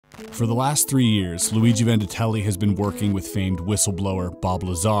For the last 3 years, Luigi Vendetelli has been working with famed whistleblower Bob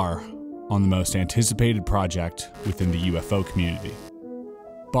Lazar on the most anticipated project within the UFO community.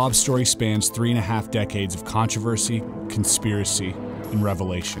 Bob's story spans 3.5 decades of controversy, conspiracy, and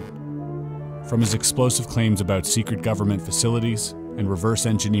revelation. From his explosive claims about secret government facilities and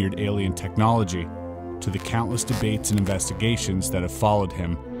reverse-engineered alien technology, to the countless debates and investigations that have followed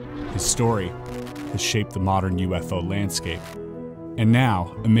him, his story has shaped the modern UFO landscape. And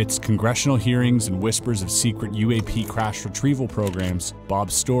now, amidst congressional hearings and whispers of secret UAP crash retrieval programs,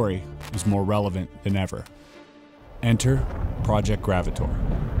 Bob's story is more relevant than ever. Enter Project Gravator.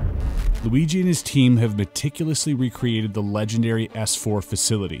 Luigi and his team have meticulously recreated the legendary S4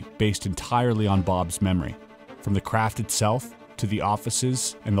 facility based entirely on Bob's memory, from the craft itself to the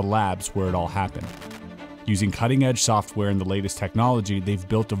offices and the labs where it all happened. Using cutting-edge software and the latest technology, they've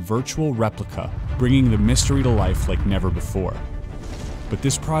built a virtual replica, bringing the mystery to life like never before. But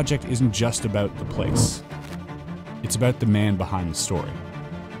this project isn't just about the place. It's about the man behind the story.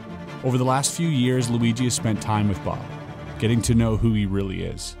 Over the last few years, Luigi has spent time with Bob, getting to know who he really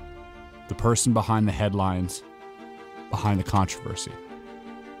is. The person behind the headlines, behind the controversy.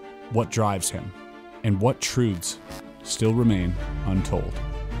 What drives him, and what truths still remain untold.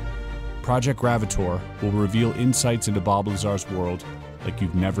 Project Gravator will reveal insights into Bob Lazar's world like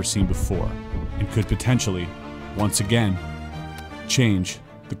you've never seen before, and could potentially, once again, change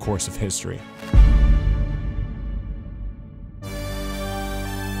the course of history.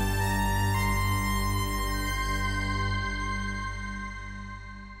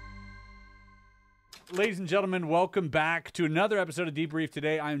 Ladies and gentlemen, welcome back to another episode of Debrief.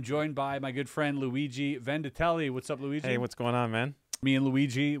 Today I'm joined by my good friend Luigi Vendetelli. What's up, Luigi? Hey, what's going on, man? Me and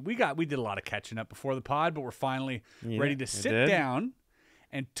Luigi, we did a lot of catching up before the pod, but we're finally ready to sit down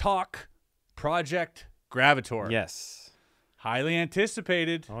and talk Project Gravator. Yes. Highly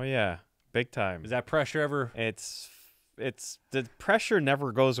anticipated. Oh yeah, big time. Is that pressure ever? It's the pressure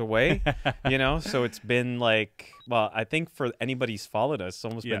never goes away, you know. So it's been like, well, I think for anybody who's followed us, it's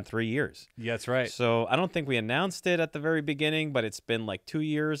almost been 3 years. Yeah, that's right. So I don't think we announced it at the very beginning, but it's been like 2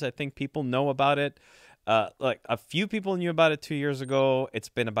 years. I think people know about it. Like a few people knew about it 2 years ago. It's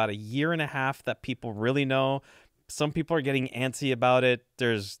been about 1.5 years that people really know. Some people are getting antsy about it.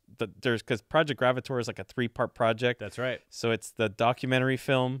 There's because Project Gravator is like a 3-part project. That's right. So it's the documentary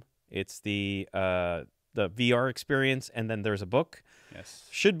film, it's the VR experience, and then there's a book. Yes.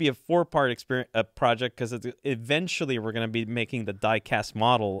 Should be a 4-part project because eventually we're going to be making the die-cast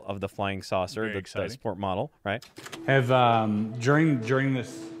model of the flying saucer, the sport model, right? Have during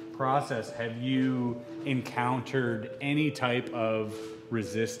this process, have you encountered any type of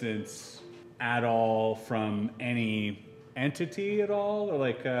resistance at all from any entity at all, or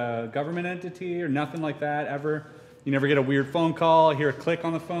like a government entity or nothing like that ever? You never get a weird phone call, hear a click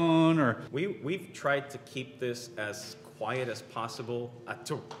on the phone, or? We've tried to keep this as quiet as possible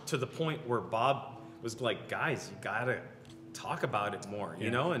to the point where Bob was like, guys, you gotta talk about it more,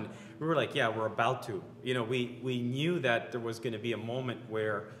 you know? And we were like, yeah, we're about to. You know, we knew that there was gonna be a moment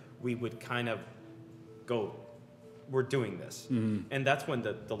where we would kind of go, we're doing this. And that's when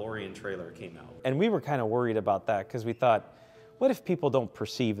the DeLorean trailer came out. And we were kind of worried about that because we thought, what if people don't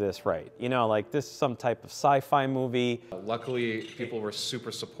perceive this right? You know, like this is some type of sci-fi movie. Luckily, people were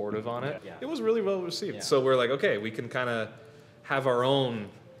super supportive on it. Yeah. It was really well received. Yeah. So we're like, okay, we can kind of have our own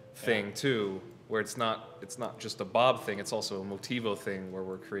thing too, where it's not just a Bob thing, it's also a Motivo thing where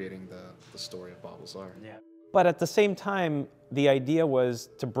we're creating the story of Bob Lazar. Yeah. But at the same time, the idea was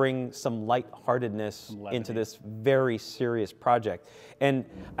to bring some lightheartedness into this very serious project. And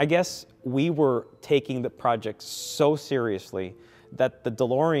I guess we were taking the project so seriously that the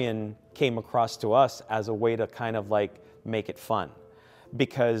DeLorean came across to us as a way to kind of like make it fun.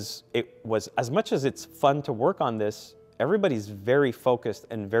 Because it was, as much as it's fun to work on this, everybody's very focused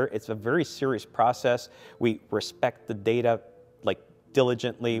and it's a very serious process. We respect the data like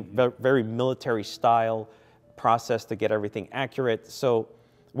diligently, very military style process to get everything accurate. So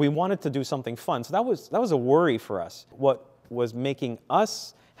we wanted to do something fun. So that was a worry for us. What was making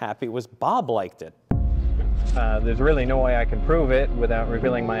us happy was Bob liked it. There's really no way I can prove it without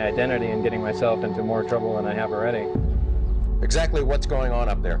revealing my identity and getting myself into more trouble than I have already. Exactly what's going on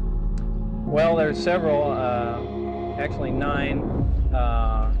up there? Well, there's several, actually 9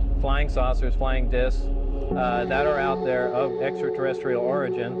 flying saucers, flying discs that are out there of extraterrestrial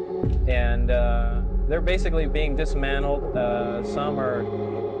origin, and they're basically being dismantled. Some are,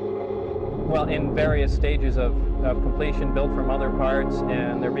 well, in various stages of completion, built from other parts,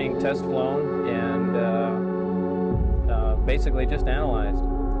 and they're being test flown and basically just analyzed.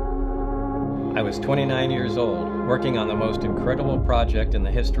 I was 29 years old working on the most incredible project in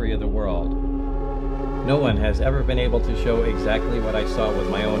the history of the world. No one has ever been able to show exactly what I saw with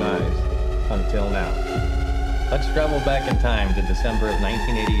my own eyes until now. Let's travel back in time to December of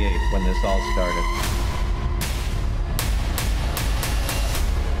 1988 when this all started.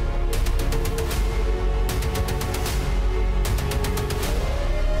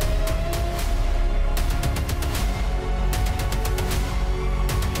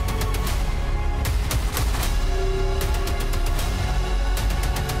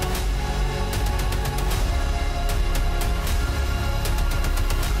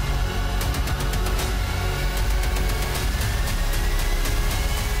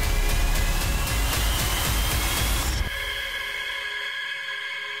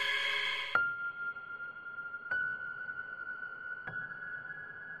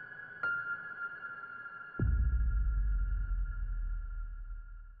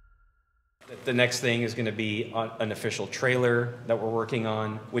 The next thing is going to be an official trailer that we're working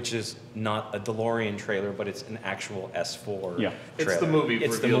on, which is not a DeLorean trailer, but it's an actual S4 Yeah. trailer. It's the movie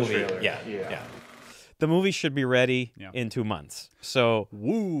It's the reveal movie. trailer. Yeah. Yeah. Yeah. The movie should be ready Yeah. in 2 months. So,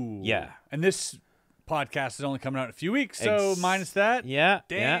 Woo. yeah. And this podcast is only coming out in a few weeks, so minus that. Yeah.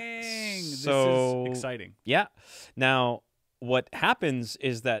 Dang. Yeah. This So, is exciting. Yeah. Now, what happens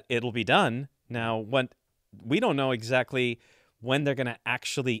is that it'll be done. Now, we don't know exactly when they're going to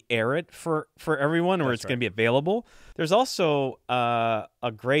actually air it for everyone, or That's it's going to be available. There's also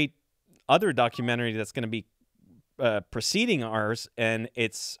a great other documentary that's going to be preceding ours, and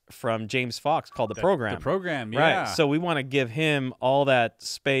it's from James Fox called The Program. The Program, yeah. Right. So we want to give him all that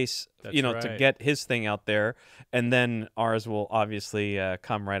space, That's to right. get his thing out there, and then ours will obviously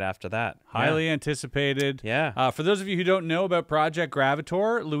come right after that. Highly anticipated. Yeah. For those of you who don't know about Project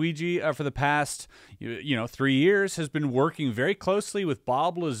Gravator, Luigi, for the past 3 years, has been working very closely with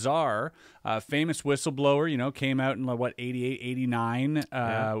Bob Lazar, famous whistleblower. Came out in 88,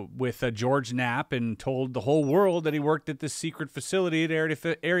 89 with George Knapp, and told the whole world that he worked at this secret facility at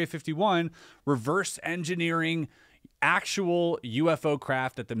Area 51, reverse engineering actual UFO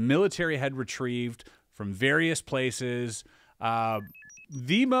craft that the military had retrieved from various places.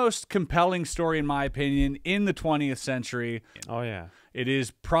 The most compelling story, in my opinion, in the 20th century. Oh, yeah. It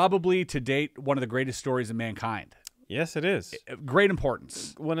is probably, to date, one of the greatest stories of mankind. Yes, it is. Great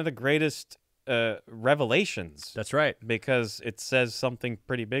importance. One of the greatest revelations. That's right. Because it says something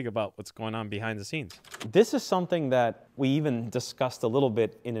pretty big about what's going on behind the scenes. This is something that we even discussed a little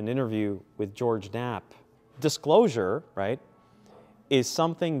bit in an interview with George Knapp. Disclosure, right, is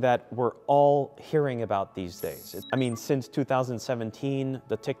something that we're all hearing about these days. I mean, since 2017,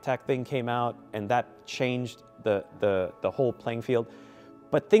 the Tic Tac thing came out, and that changed the whole playing field.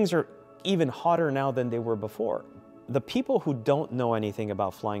 But things are even hotter now than they were before. The people who don't know anything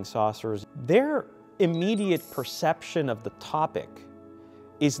about flying saucers, their immediate perception of the topic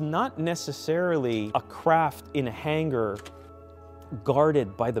is not necessarily a craft in a hangar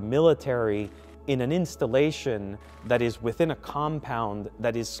guarded by the military in an installation that is within a compound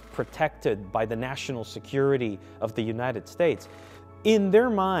that is protected by the national security of the United States. In their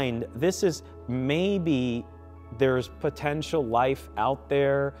mind, this is maybe there's potential life out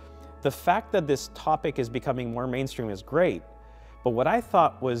there. The fact that this topic is becoming more mainstream is great, but what I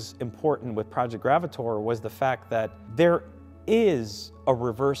thought was important with Project Gravator was the fact that there is a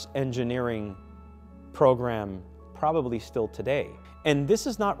reverse engineering program probably still today. And this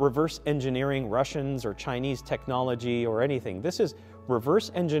is not reverse engineering Russians or Chinese technology or anything. This is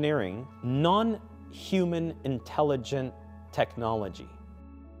reverse engineering non-human intelligent technology.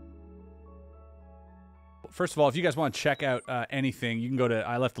 First of all, if you guys want to check out anything, you can go to,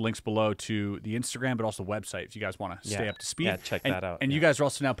 I left the links below to the Instagram, but also the website if you guys want to stay up to speed. Yeah, check that out. And you guys are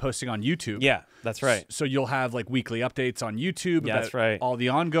also now posting on YouTube. Yeah, that's right. So you'll have like weekly updates on YouTube. Yeah, about that's right. All the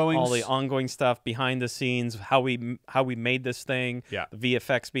ongoing stuff behind the scenes, how we made this thing, Yeah. the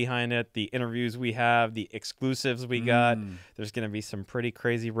VFX behind it, the interviews we have, the exclusives we got. There's going to be some pretty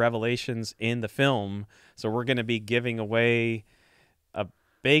crazy revelations in the film. So we're going to be giving away a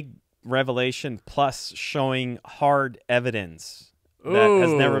big revelation plus showing hard evidence that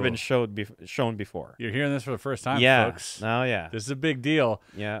has never been shown before. You're hearing this for the first time, folks. Oh, yeah. This is a big deal.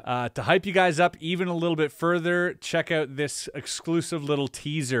 Yeah. To hype you guys up even a little bit further, check out this exclusive little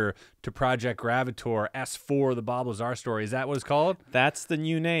teaser to Project Gravator S4, the Bob Lazar story. Is that what it's called? That's the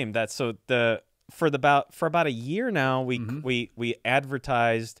new name. For about a year now, we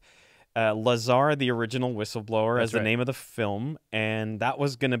advertised Lazar, the original whistleblower, as the name of the film, and that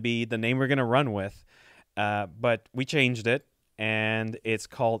was going to be the name we're going to run with. But we changed it, and it's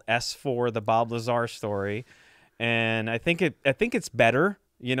called S4, the Bob Lazar story. And I think it's better.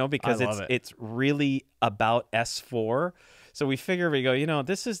 you know, because it's really about S4. So we figure, we go, you know,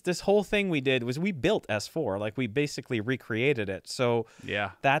 this whole thing we did was we built S4, like we basically recreated it. So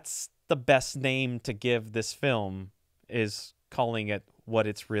yeah, that's the best name to give this film, is calling it what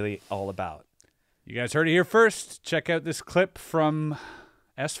it's really all about. You guys heard it here first. Check out this clip from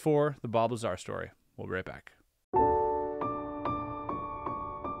S4, the Bob Lazar story. We'll be right back.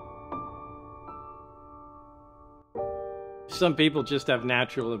 Some people just have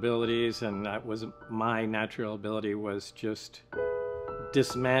natural abilities, and that was my natural ability, was just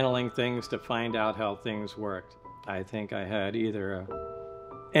dismantling things to find out how things worked. I think I had either a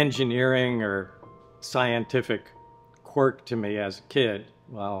engineering or scientific quirk to me as a kid.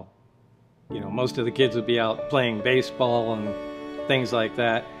 Well, you know, most of the kids would be out playing baseball and things like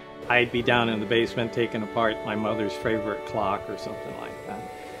that. I'd be down in the basement taking apart my mother's favorite clock or something like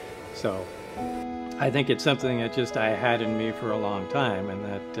that. So I think it's something that just I had in me for a long time, and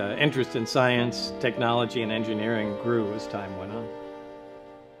that interest in science, technology, and engineering grew as time went on.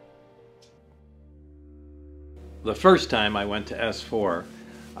 The first time I went to S4,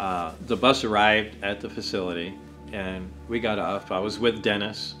 the bus arrived at the facility, and we got off. I was with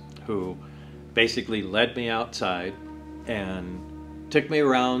Dennis, who basically led me outside and took me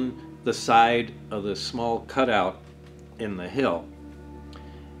around the side of the small cutout in the hill.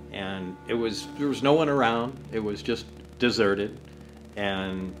 And there was no one around. It was just deserted.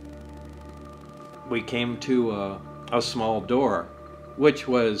 And we came to a small door, which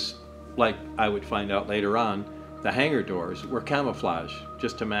was, like I would find out later on, the hangar doors were camouflage,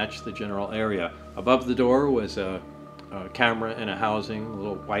 just to match the general area. Above the door was a camera in a housing, a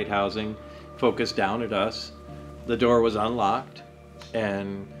little white housing, focused down at us. The door was unlocked,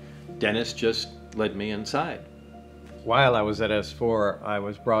 and Dennis just led me inside. While I was at S4, I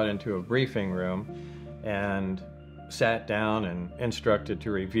was brought into a briefing room and sat down and instructed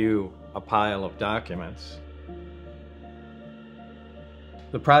to review a pile of documents.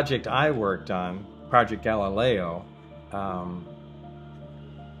 The project I worked on, Project Galileo,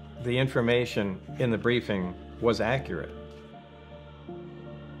 the information in the briefing was accurate.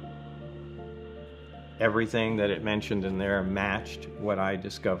 Everything that it mentioned in there matched what I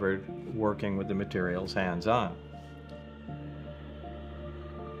discovered working with the materials hands-on.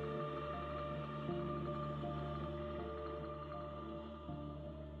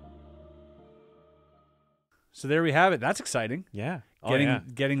 So there we have it. That's exciting. Yeah.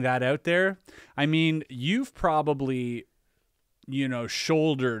 Getting that out there. I mean, you've probably, you know,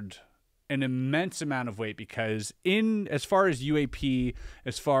 shouldered an immense amount of weight, because as far as UAP,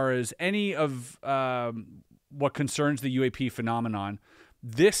 as far as any of what concerns the UAP phenomenon,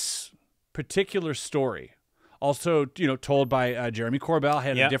 this particular story, also, you know, told by Jeremy Corbell,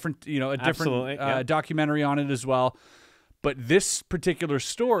 had a different documentary on it as well. But this particular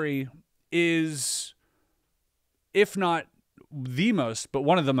story is, if not the most, but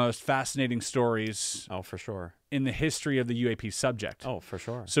one of the most fascinating stories. Oh, for sure. In the history of the UAP subject. Oh, for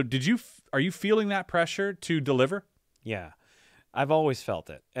sure. So are you feeling that pressure to deliver? Yeah, I've always felt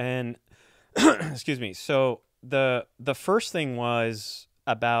it. And excuse me. So the first thing was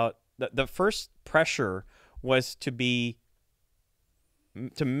about the first pressure was to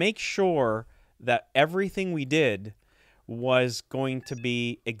make sure that everything we did was going to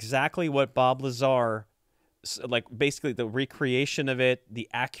be exactly what Bob Lazar, like basically the recreation of it, the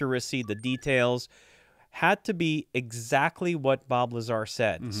accuracy, the details, had to be exactly what Bob Lazar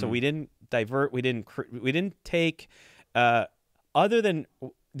said. Mm-hmm. So we didn't divert, we didn't take, other than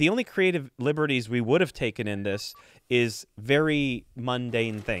the only creative liberties we would have taken in this is very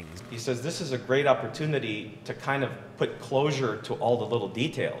mundane things. He says this is a great opportunity to kind of put closure to all the little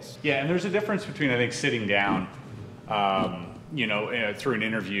details. Yeah, and there's a difference between, I think, sitting down, you know, through an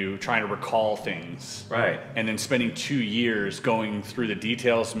interview, trying to recall things. Right. And then spending 2 years going through the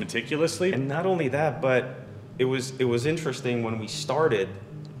details meticulously. And not only that, but it was interesting when we started,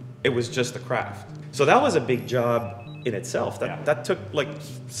 it was just the craft. So that was a big job in itself. That took like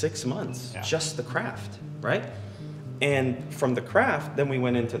 6 months, just the craft, right? And from the craft, then we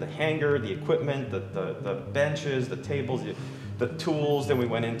went into the hangar, the equipment, the benches, the tables, the tools, then we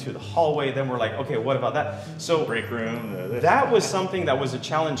went into the hallway, then we're like, okay, what about that? So break room. That was something that was a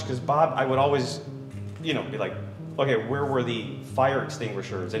challenge, because Bob, I would always, you know, be like, okay, where were the fire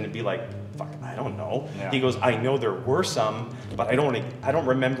extinguishers? And it'd be like, fuck, I don't know. Yeah. He goes, I know there were some, but I don't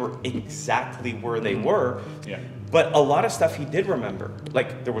remember exactly where they were. Yeah. But a lot of stuff he did remember.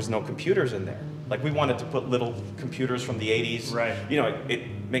 Like, there was no computers in there. Like, we wanted to put little computers from the 80s. Right. You know,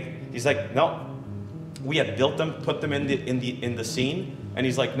 he's like, no. We had built them, put them in the scene, And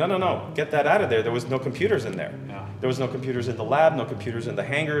he's like, no, no, no, get that out of there. There was no computers in there. Yeah. There was no computers in the lab, no computers in the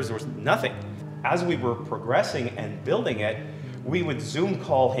hangars, there was nothing. As we were progressing and building it, we would Zoom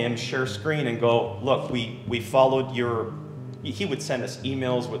call him, share screen, and go, look, we followed your, he would send us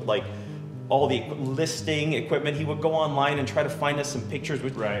emails with like all the listing equipment. He would go online and try to find us some pictures.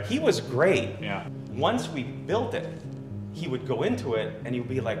 Right. He was great. Yeah. Once we built it, he would go into it and he would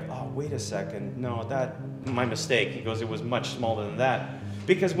be like, oh, wait a second, no, that, my mistake. He goes, it was much smaller than that.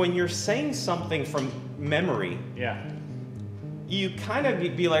 Because when you're saying something from memory, Yeah. you kind of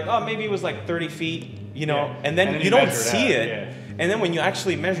be like, oh, maybe it was like 30 feet, you know, Yeah. and then And then you you don't measure it see out, it. yeah. And then when you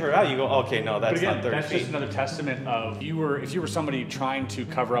actually measure it out, you go, okay, no, But that's again, not 30 that's feet. just another testament of if you were somebody trying to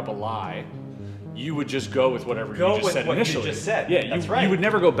cover up a lie, you would just go with whatever Go you just with said what you initially. just said. Yeah, That's you, right. you would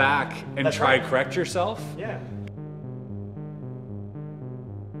never go back and That's try right. to correct yourself. Yeah.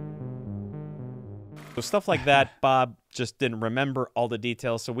 So stuff like that, Bob just didn't remember all the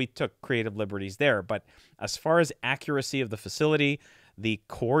details, so we took creative liberties there. But as far as accuracy of the facility, the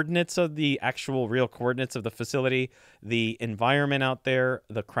coordinates of the actual real coordinates of the facility, the environment out there,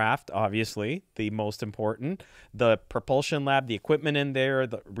 the craft, obviously, the most important, the propulsion lab, the equipment in there,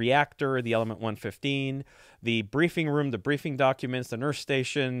 the reactor, the Element 115, the briefing room, the briefing documents, the nurse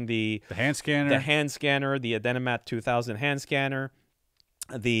station, the hand scanner, the Adenomat 2000 hand scanner,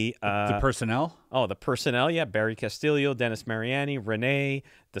 the personnel. Oh, the personnel, yeah. Barry Castillo, Dennis Mariani, Renee,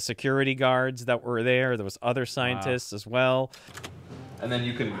 the security guards that were there. There was other scientists as well. And then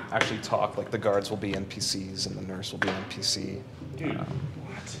you can actually talk, like the guards will be NPCs and the nurse will be NPC. Dude,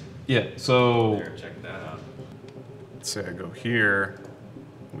 what? Yeah, so There, check that out. let's say I go here.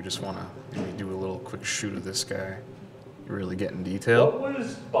 We just want to maybe do a little quick shoot of this guy. You really get in detail. What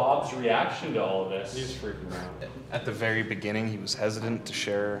was Bob's reaction to all of this? He's freaking out. At the very beginning, he was hesitant to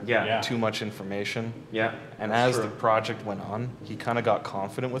share Yeah. too much information. Yeah. And that's as true. the project went on, he kind of got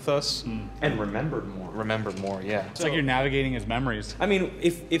confident with us. And remembered more. Remembered more, yeah. It's like you're navigating his memories. I mean,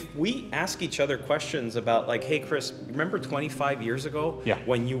 if we ask each other questions about like, hey, Chris, remember 25 years ago Yeah.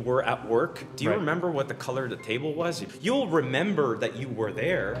 when you were at work? Do you Right. remember what the color of the table was? You'll remember that you were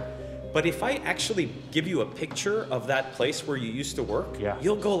there. But if I actually give you a picture of that place where you used to work, Yeah.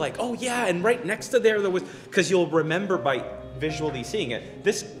 you'll go like, oh yeah, and right next to there was, because you'll remember by visually seeing it.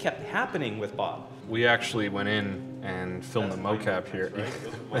 This kept happening with Bob. We actually went in and filmed the mocap here.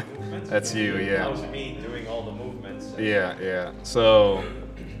 That's you, yeah. That was me doing all the movements. Yeah, yeah. So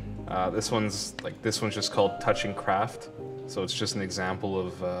this one's just called Touching Craft. So it's just an example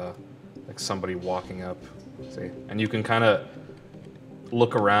of like somebody walking up, see, and you can kind of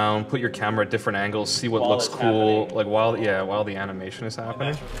look around, put your camera at different angles, see what While looks it's cool, happening. like while the animation is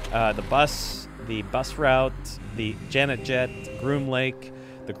happening. The bus route, the Janet Jet, Groom Lake,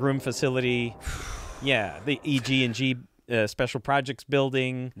 the Groom facility, yeah, the EG&G Special Projects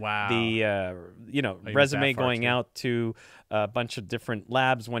building. Wow. The went resume that far, going too. out to a bunch of different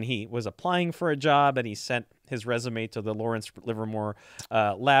labs when he was applying for a job, and he sent his resume to the Lawrence Livermore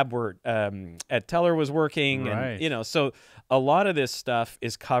lab where Ed Teller was working, Right. and so a lot of this stuff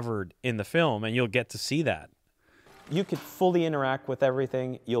is covered in the film, and you'll get to see that. You could fully interact with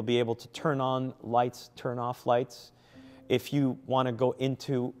everything. You'll be able to turn on lights, turn off lights. If you want to go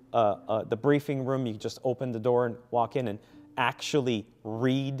into the briefing room, you just open the door and walk in and actually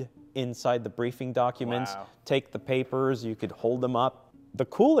read inside the briefing documents, Wow. take the papers, you could hold them up. The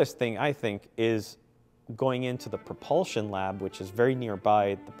coolest thing, I think, is going into the propulsion lab, which is very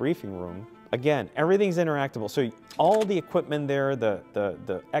nearby the briefing room. Again, everything's interactable. So all the equipment there,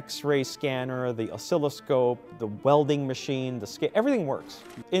 the X-ray scanner, the oscilloscope, the welding machine, everything works.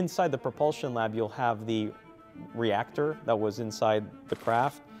 Inside the propulsion lab, you'll have the reactor that was inside the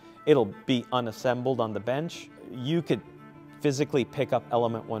craft. It'll be unassembled on the bench. You could physically pick up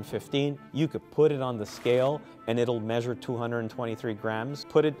Element 115. You could put it on the scale and it'll measure 223 grams.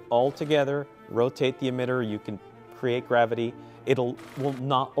 Put it all together, rotate the emitter, you can create gravity. Will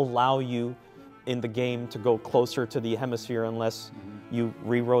not allow you in the game to go closer to the hemisphere unless you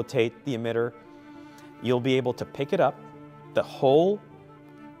re-rotate the emitter. You'll be able to pick it up, the whole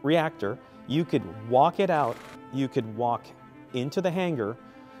reactor. You could walk it out. You could walk into the hangar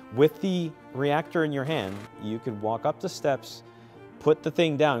with the reactor in your hand. You could walk up the steps, put the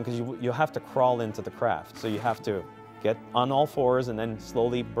thing down, because you have to crawl into the craft. So you have to get on all fours and then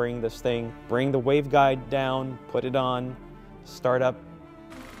slowly bring the waveguide down, put it on, start up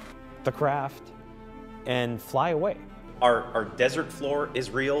the craft, and fly away. Our desert floor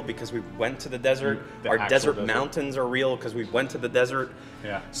is real because we went to the desert. The Our actual desert desert. mountains are real because we went to the desert.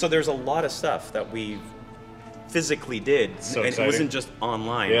 Yeah. So there's a lot of stuff that we physically did, So and it exciting. wasn't just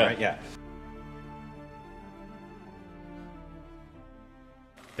online, right? Yeah. Yeah.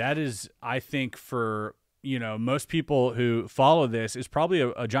 That is, I think, for, most people who follow this, is probably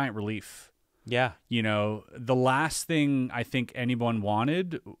a giant relief. Yeah. The last thing I think anyone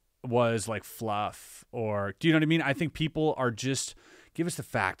wanted was like fluff, or, do you know what I mean? I think people are just, give us the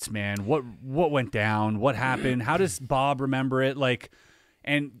facts, man. What went down? What happened? How does Bob remember it?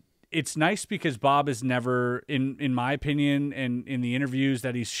 And it's nice because Bob is never, in my opinion, and in the interviews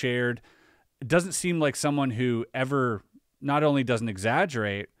that he's shared, it doesn't seem like someone who ever not only doesn't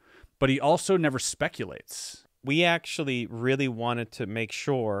exaggerate, but he also never speculates. We actually really wanted to make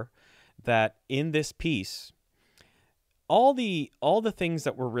sure that in this piece, all the things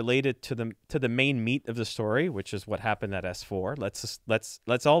that were related to the main meat of the story, which is what happened at S4.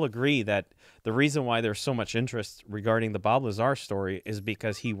 Let's all agree that the reason why there's so much interest regarding the Bob Lazar story is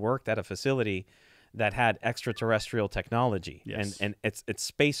because he worked at a facility that had extraterrestrial technology. Yes. and it's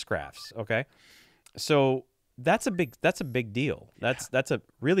spacecrafts. Okay, so that's a big deal. That's a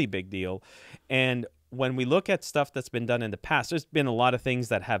really big deal. And when we look at stuff that's been done in the past, there's been a lot of things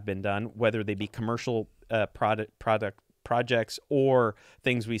that have been done, whether they be commercial projects or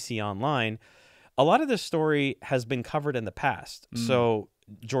things we see online. A lot of this story has been covered in the past. So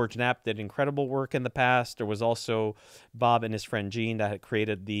George Knapp did incredible work in the past. There was also Bob and his friend Gene that had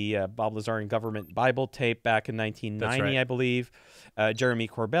created the Bob Lazar Government Bible tape back in 1990, right. I believe. Jeremy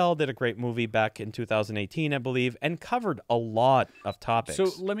Corbell did a great movie back in 2018, I believe, and covered a lot of topics.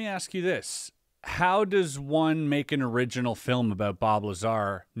 So let me ask you this. How does one make an original film about Bob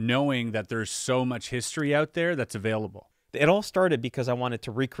Lazar knowing that there's so much history out there that's available? It all started because I wanted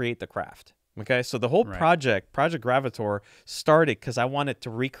to recreate the craft. Okay, so the whole Project Gravator, started because I wanted to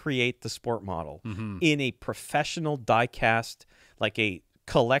recreate the sport model in a professional die-cast, like a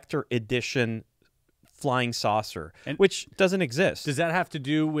collector edition flying saucer, which doesn't exist. Does that have to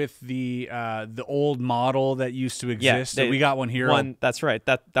do with the old model that used to exist? Yeah, So we got one here. That's right.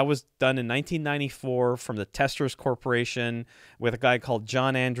 That was done in 1994 from the Testers Corporation with a guy called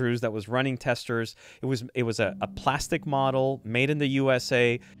John Andrews that was running Testers. It was a plastic model made in the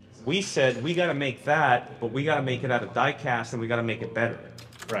USA. We said, we got to make that, but we got to make it out of die cast and we got to make it better.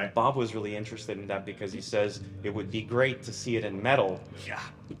 Right. Bob was really interested in that because he says it would be great to see it in metal. Yeah.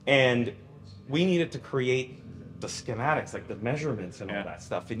 And we needed to create the schematics, like the measurements and all that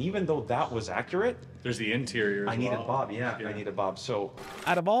stuff. And even though that was accurate, There's the interior as I needed well. Bob. I needed Bob. So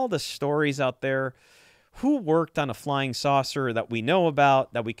Out of all the stories out there, who worked on a flying saucer that we know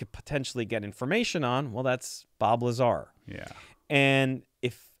about, that we could potentially get information on? Well, that's Bob Lazar. Yeah. And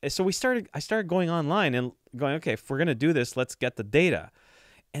I started going online and going, okay, if we're going to do this, let's get the data.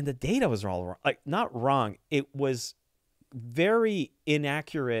 And the data was all wrong. Like, not wrong. It was very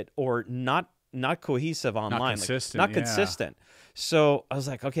inaccurate or not cohesive online. Not consistent. Not consistent. So I was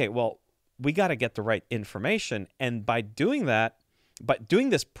like, okay, well, we got to get the right information. And by doing that, doing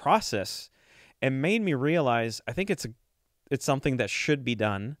this process, it made me realize I think it's something that should be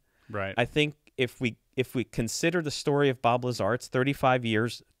done. Right. I think if we consider the story of Bob Lazar, it's 35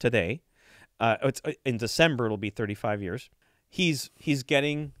 years today. It's in December it'll be 35 years. He's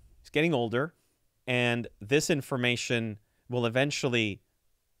getting older, and this information will eventually,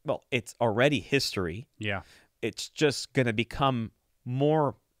 well, it's already history. Yeah. It's just going to become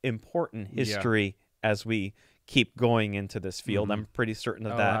more important history as we keep going into this field. I'm pretty certain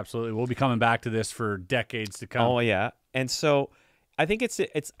of that. Absolutely. We'll be coming back to this for decades to come. Oh yeah. And so I think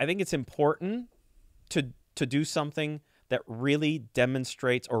it's important to do something that really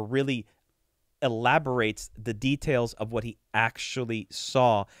demonstrates or really elaborates the details of what he actually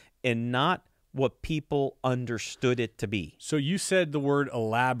saw and not what people understood it to be. So you said the word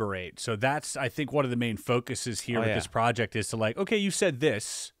elaborate. So that's, I think, one of the main focuses here with this project is to like, okay, you said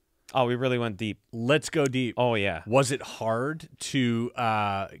this. Oh, we really went deep. Let's go deep. Oh, yeah. Was it hard to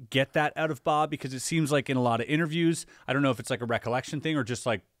get that out of Bob? Because it seems like in a lot of interviews, I don't know if it's like a recollection thing or just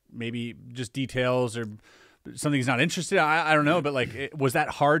like maybe just details or something he's not interested in. I don't know, but like, was that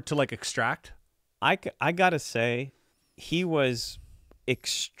hard to like extract? I got to say, he was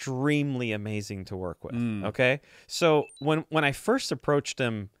extremely amazing to work with. Okay. So when I first approached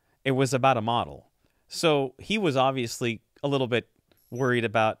him, it was about a model. So he was obviously a little bit worried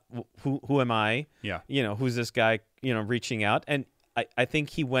about who am I? Yeah. You know, who's this guy, you know, reaching out. And I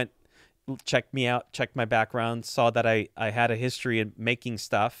think he went, checked me out, checked my background, saw that I had a history in making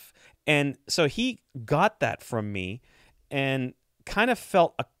stuff. And so he got that from me and kind of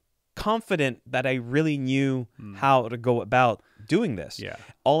felt confident that I really knew how to go about doing this. Yeah.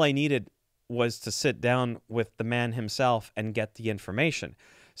 All I needed was to sit down with the man himself and get the information.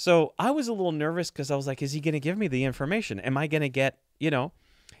 So I was a little nervous because I was like, is he going to give me the information? Am I going to get, you know?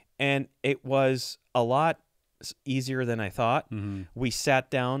 And it was a lot easier than I thought. We sat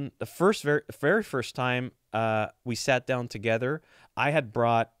down the very first time we sat down together. I had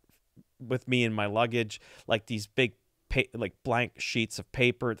brought with me in my luggage like these big like blank sheets of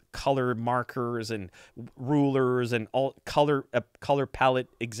paper, color markers and rulers and all color palette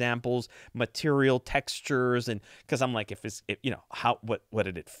examples, material textures, and because I'm like, if you know, what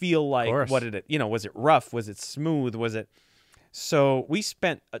did it feel like? What did it, you know, was it rough? Was it smooth? Was it? So we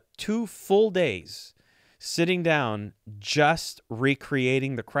spent 2 full days sitting down just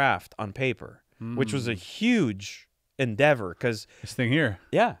recreating the craft on paper, which was a huge endeavor because this thing here,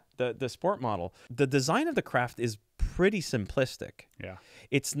 yeah, the sport model, the design of the craft is pretty simplistic. Yeah.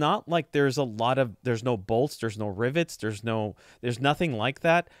 It's not like there's no bolts, there's no rivets, there's nothing like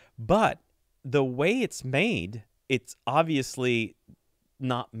that. But the way it's made, it's obviously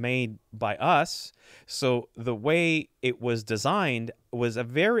not made by us. So the way it was designed was I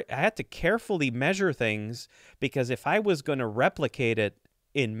had to carefully measure things, because if I was going to replicate it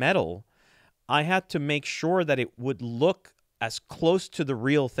in metal, I had to make sure that it would look as close to the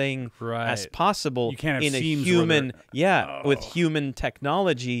real thing as possible. You can't have in a seams human, with human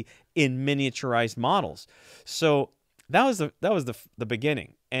technology in miniaturized models. So that was the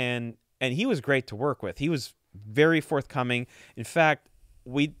beginning, and he was great to work with. He was very forthcoming. In fact,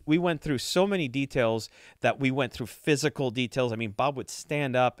 we went through so many details that we went through physical details. I mean, Bob would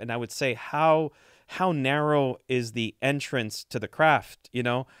stand up and I would say, how narrow is the entrance to the craft, you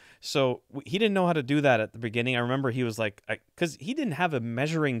know? So he didn't know how to do that at the beginning. I remember he was like, because he didn't have a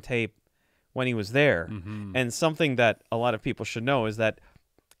measuring tape when he was there. And something that a lot of people should know is that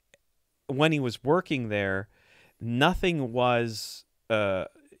when he was working there, nothing was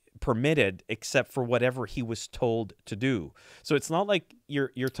permitted except for whatever he was told to do. So it's not like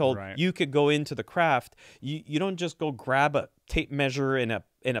you're told you could go into the craft. You don't just go grab a tape measure and a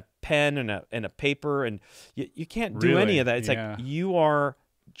pen and a paper, and you can't do any of that. It's like you are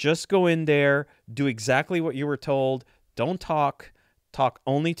just go in there, do exactly what you were told. Don't talk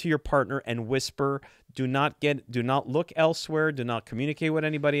only to your partner and whisper. Do not look elsewhere. Do not communicate with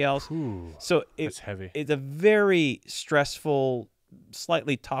anybody else. Ooh, so it's heavy. It's a very stressful,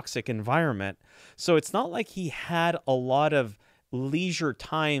 slightly toxic environment. So it's not like he had a lot of leisure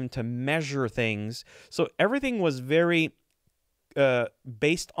time to measure things. So everything was very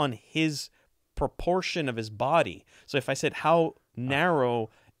based on his proportion of his body. So if I said, how narrow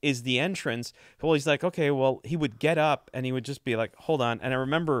is the entrance? Well, he's like, okay, well, he would get up and he would just be like, hold on. And I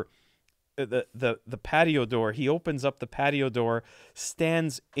remember the patio door, he opens up the patio door,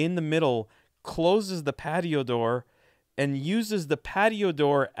 stands in the middle, closes the patio door, and uses the patio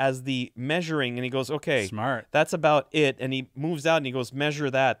door as the measuring, and he goes, okay, smart, that's about it. And he moves out and he goes, measure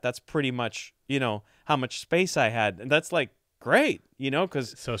that. That's pretty much, you know, how much space I had. And that's like great, you know,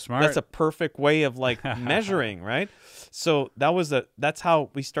 because so smart. That's a perfect way of like measuring, right? So that's how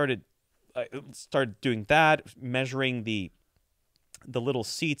we started doing that, measuring the little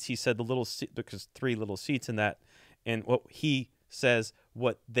seats. He said the little seat, because 3 little seats in that, and what he says,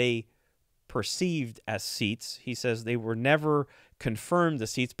 what they perceived as seats. He says they were never confirmed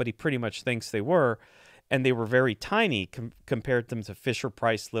as seats, but he pretty much thinks they were, and they were very tiny compared them to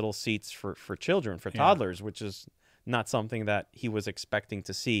Fisher-Price little seats for children, for toddlers, which is not something that he was expecting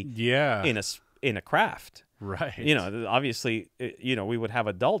to see in a craft. Right. You know, obviously, you know, we would have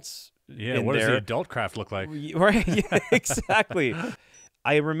adults. Yeah. What does the adult craft look like? Right. Yeah, exactly.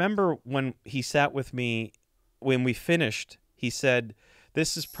 I remember when he sat with me, when we finished, he said,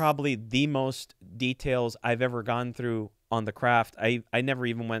 this is probably the most details I've ever gone through on the craft. I never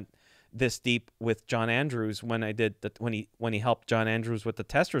even went this deep with John Andrews when I did that, when he helped John Andrews with the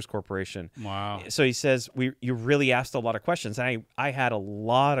Testers Corporation. Wow. So he says, you really asked a lot of questions. And I had a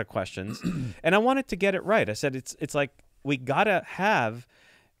lot of questions and I wanted to get it right. I said, it's like, we gotta have,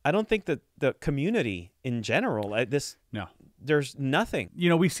 I don't think that the community in general, there's nothing. You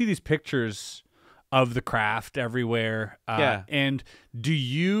know, we see these pictures of the craft everywhere. And do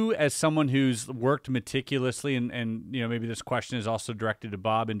you, as someone who's worked meticulously, and you know, maybe this question is also directed to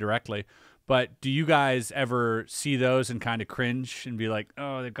Bob indirectly, but do you guys ever see those and kind of cringe and be like,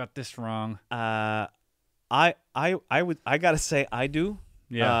 oh, they got this wrong? I gotta say I do.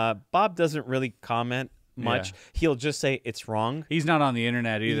 Yeah. Bob doesn't really comment much. Yeah. He'll just say it's wrong. He's not on the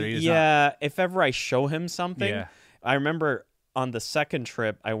internet either. He's if ever I show him something, I remember on the second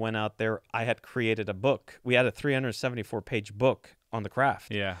trip I went out there, I had created a book. We had a 374-page book on the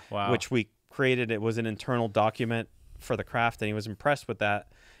craft. Yeah, wow. Which we created. It was an internal document for the craft, and he was impressed with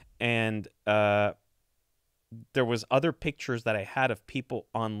that. And there was other pictures that I had of people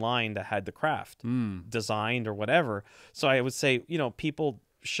online that had the craft designed or whatever. So I would say, you know, people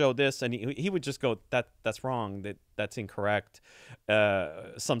show this, and he would just go, that's wrong, that's incorrect.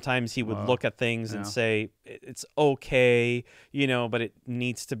 Sometimes he would look at things and say it's okay, you know, but it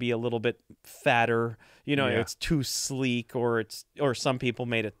needs to be a little bit fatter, you know, it's too sleek, or some people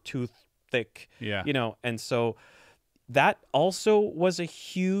made it too thick, you know, and so that also was a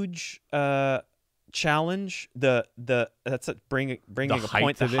huge challenge. That's bringing a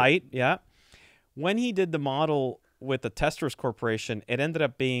point, the height, When he did the model with the Testers Corporation, it ended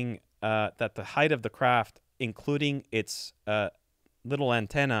up being that the height of the craft, including its little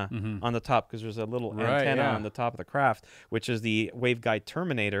antenna on the top, because there's a little antenna on the top of the craft, which is the waveguide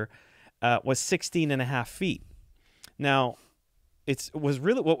terminator, was 16.5 feet. Now,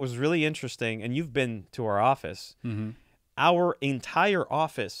 what was really interesting, and you've been to our office. Our entire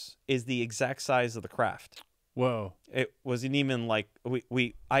office is the exact size of the craft. Whoa. It wasn't even like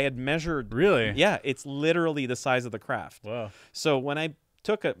I had measured. Really? Yeah, it's literally the size of the craft. Wow. So when I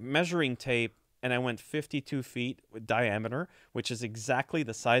took a measuring tape and I went 52 feet with diameter, which is exactly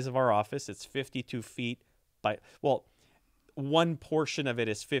the size of our office, it's 52 feet by, well, one portion of it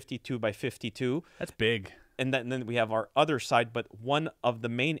is 52 by 52. That's big. And then we have our other side, but one of the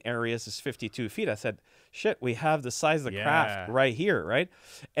main areas is 52 feet. I said, shit, we have the size of the craft right here, right?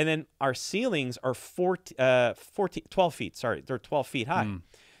 And then our ceilings are 12 feet. Sorry, they're 12 feet high.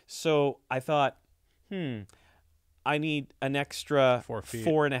 So I thought, I need an extra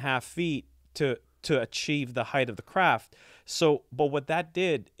 4.5 feet to achieve the height of the craft. So, but what that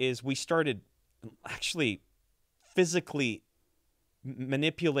did is we started actually physically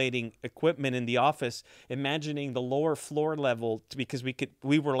manipulating equipment in the office, imagining the lower floor level, because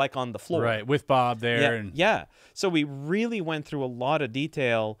we were like on the floor, right, with Bob there. So we really went through a lot of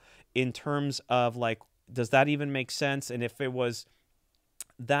detail in terms of like, does that even make sense? And if it was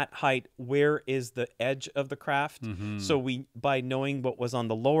that height, where is the edge of the craft? So we, by knowing what was on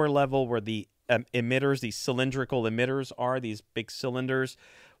the lower level, where the emitters, these cylindrical emitters are, these big cylinders,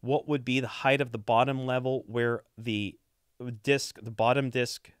 what would be the height of the bottom level, where the disc, the bottom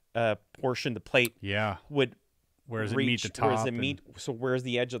disc portion, the plate, would where does it reach, meet the top? Where does it meet? So where's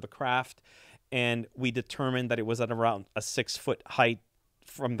the edge of the craft? And we determined that it was at around a 6 foot height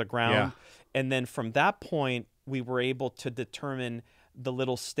from the ground. And then from that point, we were able to determine the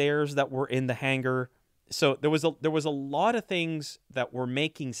little stairs that were in the hangar. So there was a lot of things that were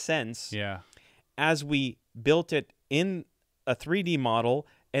making sense as we built it in a 3D model,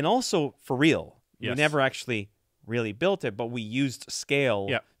 and also for real. We never actually really built it, but we used scale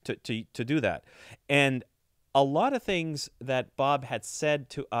to do that. And a lot of things that Bob had said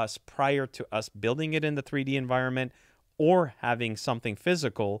to us prior to us building it in the 3D environment or having something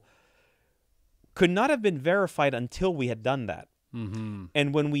physical could not have been verified until we had done that.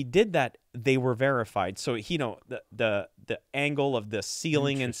 And when we did that, they were verified. So, you know, the angle of the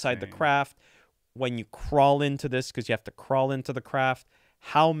ceiling inside the craft, when you crawl into this, because you have to crawl into the craft,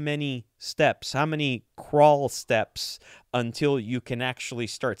 how many steps, how many crawl steps until you can actually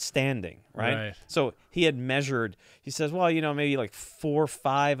start standing, right? So he had measured, he says, well, you know, maybe like 4 or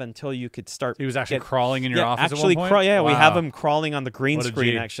 5 until you could start. He was actually crawling in your office actually at one point? we have him crawling on the green What a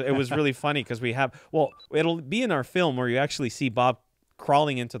screen, G. actually. It was really funny because we have, well, it'll be in our film where you actually see Bob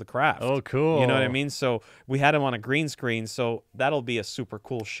crawling into the craft. Oh, cool. You know what I mean? So we had him on a green screen, so that'll be a super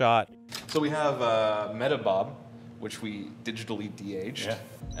cool shot. So we have Meta Bob, which we digitally de-aged.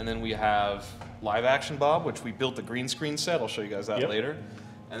 And then we have live action Bob, which we built the green screen set. I'll show you guys that later.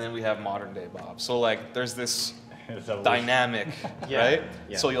 And then we have modern day Bob. So like there's this dynamic, right?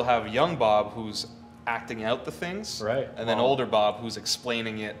 So you'll have young Bob who's acting out the things. And then older Bob who's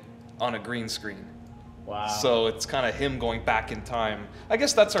explaining it on a green screen. So it's kind of him going back in time. I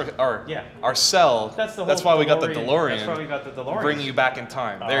guess that's our cell. That's why we got the DeLorean. That's why we got the DeLorean. Bringing you back in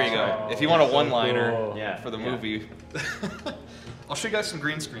time. There you go. If you want a one-liner for the movie. I'll show you guys some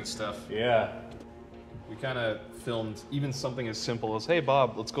green screen stuff. We kind of filmed even something as simple as, hey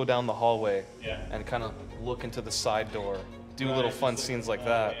Bob, let's go down the hallway and kind of look into the side door. Do little fun scenes like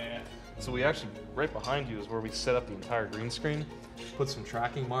that. So we actually, right behind you is where we set up the entire green screen. Put some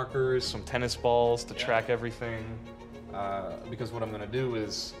tracking markers, some tennis balls to track everything. Because what I'm going to do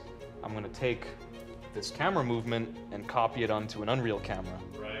is I'm going to take this camera movement and copy it onto an Unreal camera.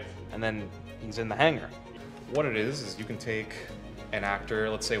 And then he's in the hangar. What it is you can take an actor,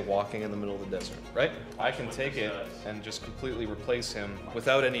 let's say walking in the middle of the desert, right? I can take it and just completely replace him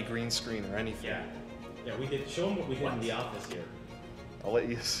without any green screen or anything. Yeah, we did show him what we did in the office here. I'll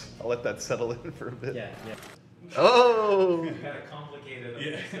let that settle in for a bit. Oh! Kind of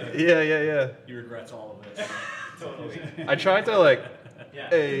complicated. Yeah. He regrets all of it. Totally. I tried to like,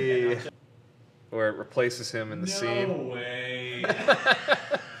 where it replaces him in the scene. No way.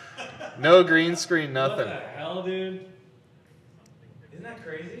 No green screen, nothing. What the hell, dude? Isn't that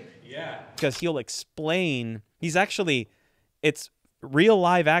crazy? Yeah. Because he'll explain. It's real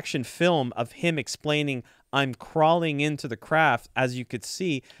live action film of him explaining, I'm crawling into the craft, as you could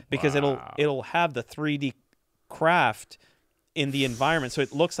see, because it'll have the 3D craft in the environment, so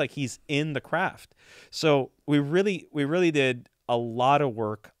it looks like he's in the craft. So we really did a lot of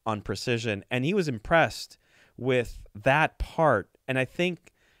work on precision, and he was impressed with that part. And I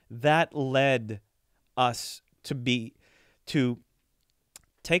think that led us to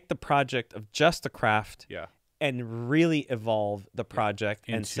take the project of just the craft and really evolve the project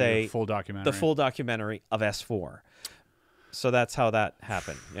and say the full documentary. The full documentary of S4. So that's how that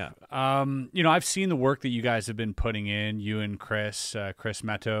happened. Yeah. You know, I've seen the work that you guys have been putting in, you and Chris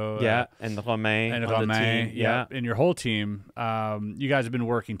Meto. And Romain. And Romain. Yeah. And your whole team. You guys have been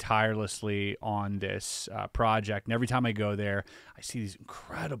working tirelessly on this project. And every time I go there, I see these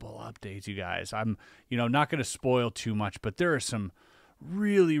incredible updates, you guys. I'm, not going to spoil too much, but there are some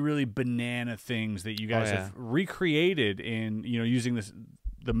really, really banana things that you guys have recreated in, using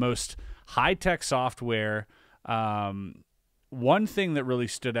the most high-tech software. One thing that really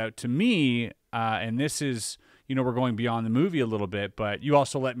stood out to me, and this is, we're going beyond the movie a little bit, but you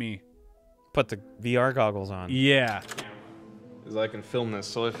also let me put the VR goggles on. Yeah. Because I can film this,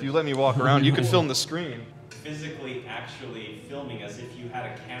 so if you let me walk around, you can film the screen. Physically, actually filming as if you had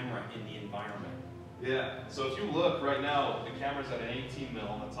a camera in the environment. Yeah, so if you look right now, the camera's at an 18 mil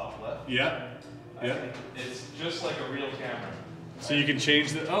on the top left. Yeah. It's just like a real camera. So you can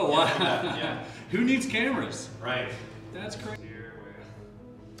change the, oh wow. Yeah. Who needs cameras? Right. That's crazy.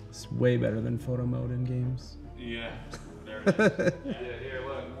 It's way better than photo mode in games. Yeah. There it is. Yeah, here,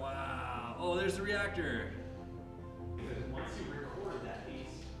 look. Wow. Oh, there's the reactor. Once you record that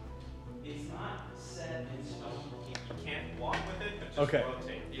piece, it's not set in stone. You can't walk with it, but just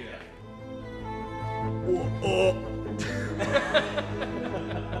rotate. Yeah.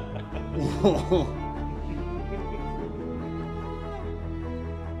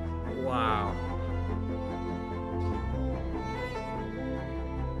 Wow.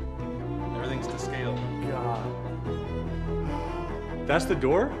 Everything's to scale. God. That's the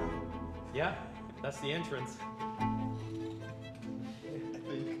door? Yeah, that's the entrance.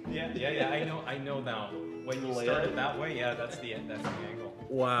 Yeah. I know now. When you start it that way, that's the angle.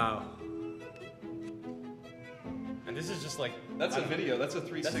 Wow. And this is just like That's a video. That's a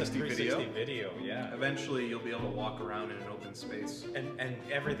 360, that's a 360 video. Yeah. Eventually, you'll be able to walk around in an open space. And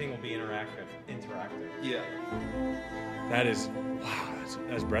everything will be interactive. Yeah. That is, wow,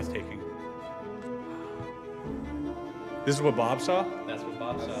 that's breathtaking. This is what Bob saw? That's what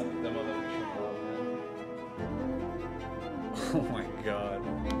Bob saw. Demo that we showed Bob. Oh my God.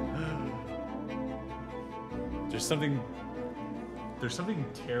 There's something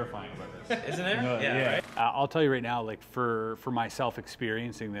terrifying about this. Isn't there? No, yeah. Right? I'll tell you right now, like for myself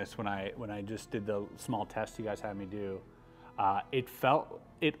experiencing this when I just did the small test you guys had me do,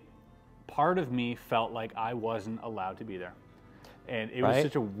 part of me felt like I wasn't allowed to be there. And it was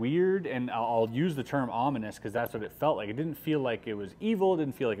such a weird, and I'll use the term ominous because that's what it felt like. It didn't feel like it was evil, it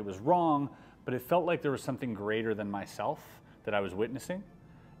didn't feel like it was wrong, but it felt like there was something greater than myself that I was witnessing.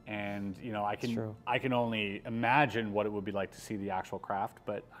 And I can only imagine what it would be like to see the actual craft,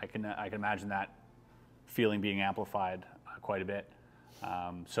 but I can imagine that feeling being amplified quite a bit.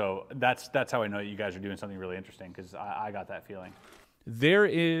 So that's how I know that you guys are doing something really interesting, because I got that feeling. There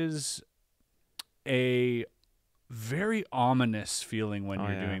is a very ominous feeling when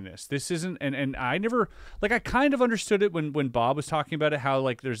you're doing this. This isn't, and I never, like, I kind of understood it when Bob was talking about it, how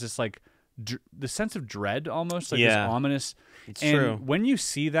like there's this like the sense of dread almost, like this ominous. It's true. When you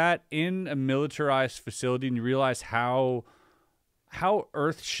see that in a militarized facility and you realize how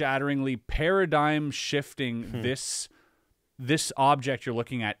earth-shatteringly paradigm-shifting this object you're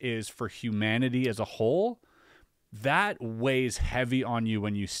looking at is for humanity as a whole, that weighs heavy on you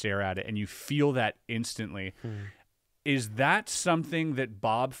when you stare at it, and you feel that instantly. Is that something that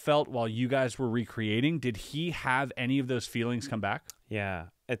Bob felt while you guys were recreating? Did he have any of those feelings come back? Yeah,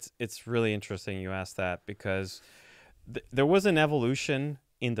 it's really interesting you asked that, because there was an evolution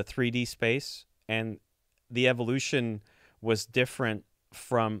in the 3D space, and the evolution was different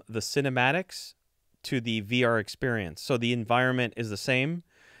from the cinematics to the VR experience. So the environment is the same,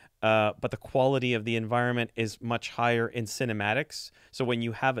 but the quality of the environment is much higher in cinematics. So when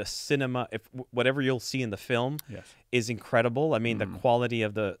you have a cinema, whatever you'll see in the film is incredible. I mean, the quality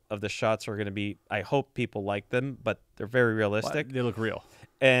of the shots are going to be, I hope people like them, but they're very realistic. They look real.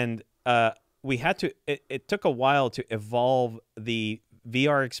 And we had to, it took a while to evolve the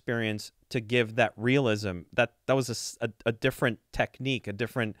VR experience to give that realism. That was a different technique, a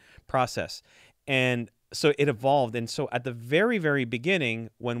different process. And so it evolved. And so at the very, very beginning,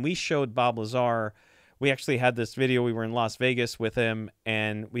 when we showed Bob Lazar, we actually had this video. We were in Las Vegas with him,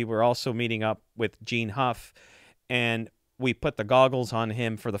 and we were also meeting up with Gene Huff, and we put the goggles on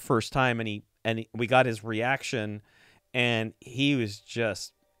him for the first time, and we got his reaction, and he was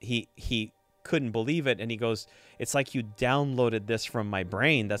just, he couldn't believe it. And he goes, "It's like you downloaded this from my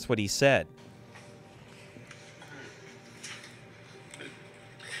brain." That's what he said.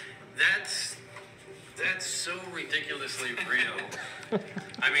 That's so ridiculously real.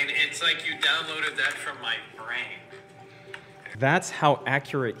 I mean, it's like you downloaded that from my brain. That's how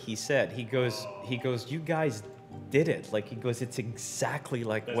accurate he said. He goes, you guys did it. Like, he goes, it's exactly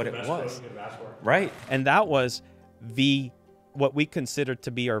like what it was. Right. And that was what we considered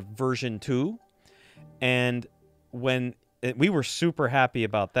to be our version 2. And when we were super happy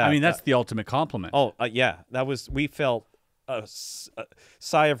about that. I mean, that's the ultimate compliment. Oh, yeah. We felt a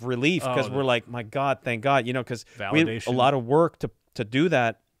sigh of relief, because we're like, my God, thank God, because we had a lot of work to do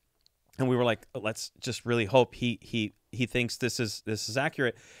that. And we were like, let's just really hope he thinks this is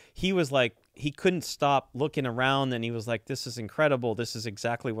accurate. He was like, he couldn't stop looking around, and he was like, this is incredible. This is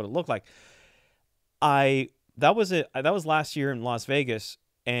exactly what it looked like. That was last year in Las Vegas.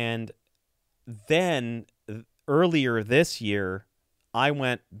 And then earlier this year, I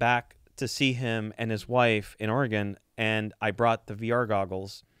went back to see him and his wife in Oregon, and I brought the VR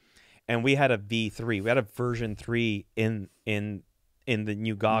goggles, and we had a V3. We had a version 3 in the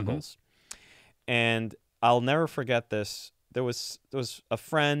new goggles. And I'll never forget this. There was a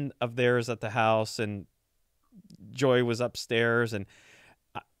friend of theirs at the house, and Joy was upstairs, and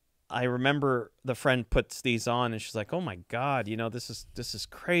I remember the friend puts these on, and she's like, "Oh my God, this is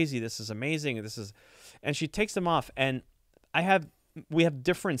crazy. This is amazing. And she takes them off, and we have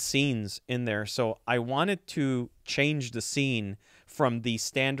different scenes in there. So I wanted to change the scene from the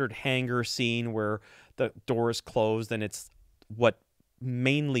standard hangar scene where the door is closed, and it's what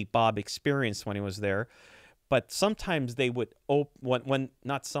mainly Bob experienced when he was there. But sometimes they would when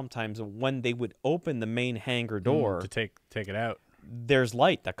they would open the main hangar door to take it out, there's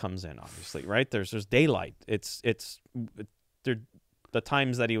light that comes in, obviously, right? There's daylight. The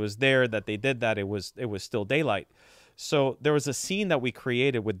times that he was there, that they did that, it was still daylight. So there was a scene that we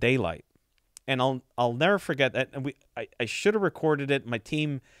created with daylight, and I'll never forget that. And I should have recorded it. My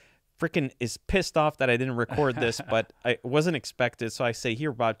team freaking is pissed off that I didn't record this, but I wasn't expected. So I say,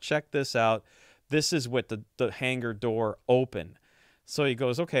 "Here, Bob, check this out. This is what the hangar door open." So he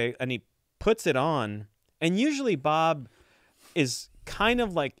goes, "Okay," and he puts it on. And usually Bob is kind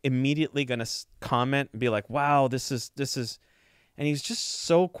of like immediately going to comment and be like, "Wow, this is," and he's just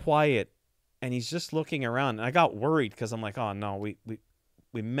so quiet. And he's just looking around, and I got worried, because I'm like, "Oh no, we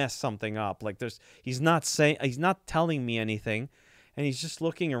messed something up." Like, he's not telling me anything, and he's just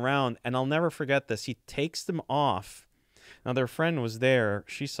looking around. And I'll never forget this. He takes them off. Now their friend was there;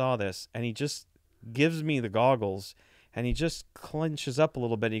 she saw this, and he just gives me the goggles, and he just clenches up a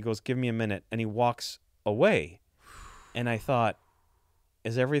little bit. And he goes, "Give me a minute," and he walks away. And I thought,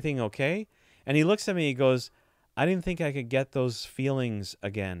 "Is everything okay?" And he looks at me. He goes, "I didn't think I could get those feelings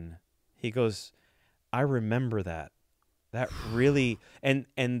again." He goes, "I remember that. That really," and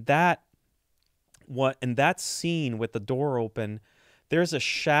that scene with the door open, there's a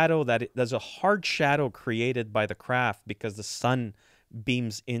shadow there's a hard shadow created by the craft because the sun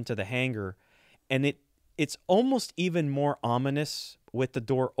beams into the hangar, and it's almost even more ominous with the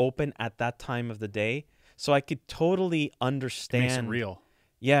door open at that time of the day. So I could totally understand. It makes it real.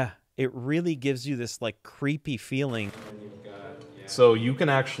 Yeah, it really gives you this like creepy feeling. So you can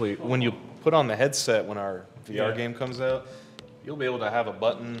actually, when you put on the headset, when our VR game comes out, you'll be able to have a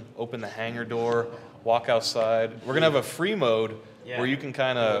button, open the hangar door, walk outside. We're going to have a free mode where you can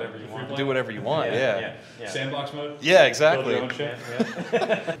kind of do whatever you want. Yeah. Sandbox mode? Yeah, exactly. Build your own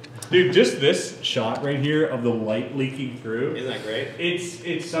shit. Dude, just this shot right here of the light leaking through. Isn't that great?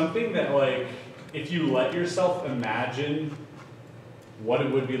 It's something that, like, if you let yourself imagine what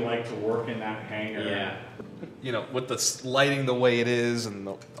it would be like to work in that hangar. Yeah. With the lighting the way it is and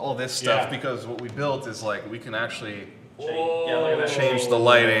all this stuff, because what we built is like we can actually change the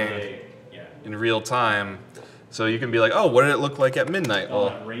lighting in real time. So you can be like, "Oh, what did it look like at midnight?"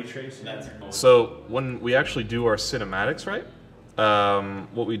 Well, ray tracing. so when we actually do our cinematics, right?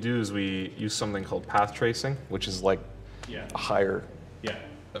 What we do is we use something called path tracing, which is like a higher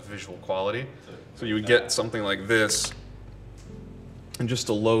visual quality. So you would get something like this, and just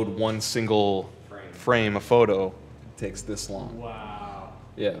to load one single frame of photo takes this long. Wow.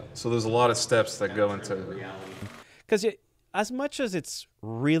 Yeah. So there's a lot of steps that go into. Because as much as it's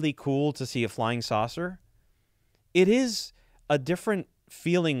really cool to see a flying saucer, it is a different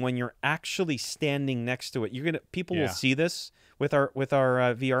feeling when you're actually standing next to it. People will see this with our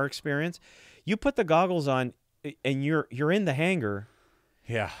VR experience. You put the goggles on and you're in the hangar.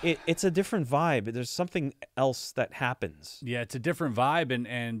 Yeah. It's a different vibe. There's something else that happens. Yeah, it's a different vibe,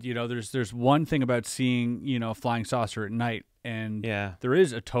 and you know, there's one thing about seeing, you know, a flying saucer at night, and there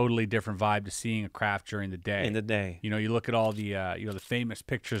is a totally different vibe to seeing a craft during the day. In the day. You know, you look at all the you know, the famous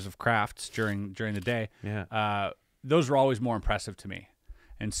pictures of crafts during the day. Yeah. Those are always more impressive to me.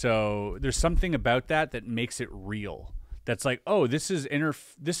 And so there's something about that makes it real. That's like, oh, this is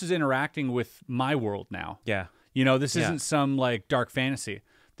interacting with my world now. Yeah. You know, this isn't some like dark fantasy.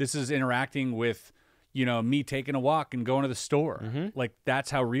 This is interacting with, you know, me taking a walk and going to the store. Like, that's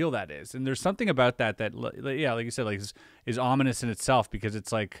how real that is. And there's something about that yeah, like you said, like is ominous in itself, because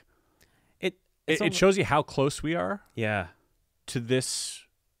it's like it shows you how close we are. Yeah. To this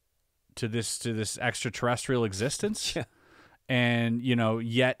extraterrestrial existence. Yeah. And, you know,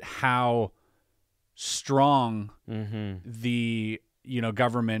 yet how strong the, you know,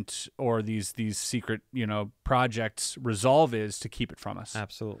 government or these secret, you know, projects resolve is to keep it from us.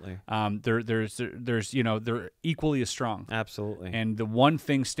 Absolutely. There's you know, they're equally as strong. Absolutely. And the one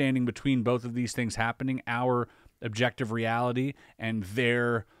thing standing between both of these things happening, our objective reality and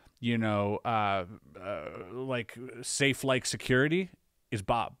their, you know, like safe like security, is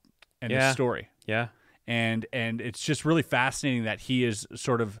Bob and his story. Yeah. And it's just really fascinating that he is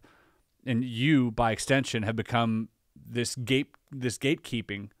sort of, and you by extension have become this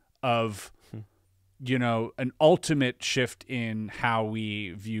gatekeeping of, you know, an ultimate shift in how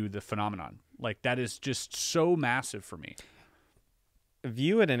we view the phenomenon. Like, that is just so massive for me.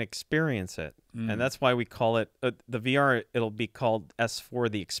 View it and experience it. And that's why we call it the VR. It'll be called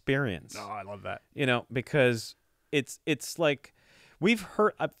S4 the experience. Oh, I love that. You know, because it's like, we've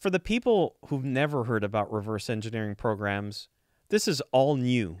heard, for the people who've never heard about reverse engineering programs, this is all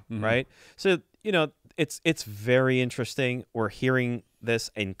new, right? So, you know, it's very interesting. We're hearing this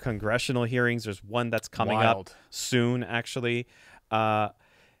in congressional hearings. There's one that's coming up soon, actually.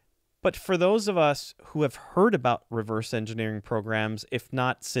 But for those of us who have heard about reverse engineering programs, if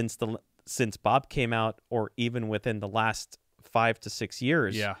not since Bob came out, or even within the last 5 to 6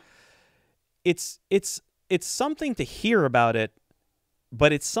 years, it's something to hear about it.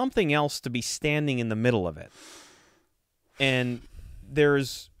 But it's something else to be standing in the middle of it. And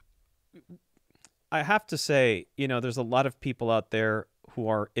I have to say, you know, there's a lot of people out there who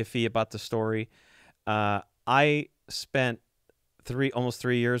are iffy about the story. I spent almost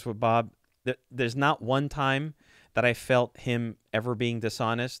 3 years with Bob. There's not one time that I felt him ever being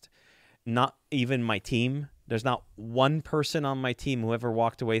dishonest. Not even my team. There's not one person on my team who ever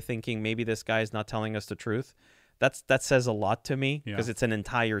walked away thinking maybe this guy's not telling us the truth. That says a lot to me, because it's an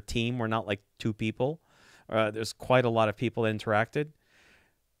entire team. We're not like 2 people. There's quite a lot of people that interacted.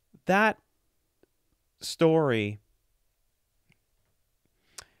 That story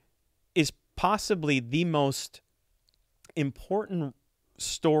is possibly the most important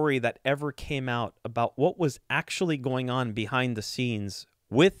story that ever came out about what was actually going on behind the scenes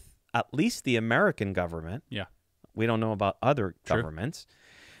with at least the American government. Yeah. We don't know about other governments.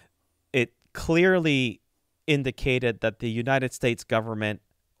 It clearly indicated that the United States government,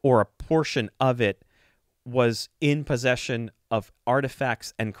 or a portion of it, was in possession of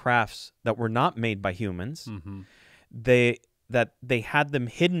artifacts and crafts that were not made by humans. They had them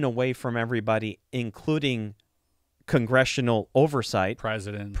hidden away from everybody, including congressional oversight,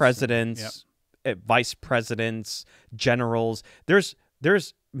 presidents, vice presidents, generals. There's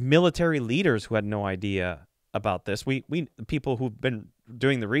military leaders who had no idea about this. We people who've been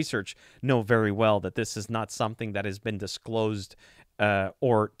doing the research know very well that this is not something that has been disclosed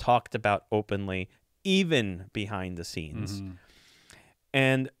or talked about openly, even behind the scenes.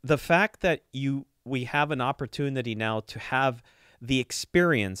 And the fact that we have an opportunity now to have the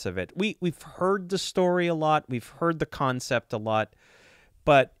experience of it. We've heard the story a lot, we've heard the concept a lot,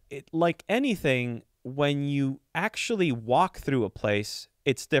 but like anything, when you actually walk through a place,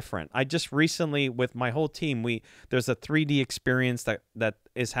 it's different. I just recently, with my whole team, there's a 3D experience that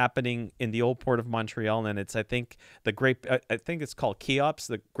is happening in the old port of Montreal, and it's I think it's called Cheops,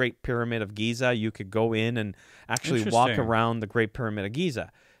 the Great Pyramid of Giza. You could go in and actually walk around the Great Pyramid of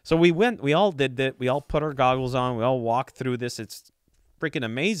Giza. So we all did that. We all put our goggles on. We all walked through this. It's freaking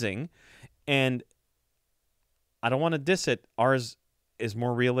amazing, and I don't want to diss it. Ours is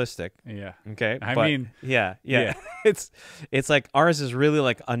more realistic. Yeah. Okay. I but mean, yeah. yeah. it's like ours is really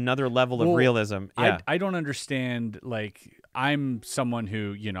like another level of realism. Yeah. I don't understand. Like, I'm someone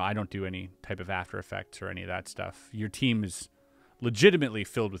who, you know, I don't do any type of After Effects or any of that stuff. Your team is legitimately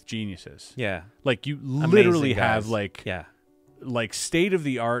filled with geniuses. Yeah. Like, you literally Amazing have guys. like state of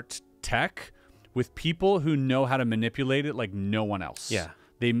the art tech with people who know how to manipulate it like no one else. Yeah.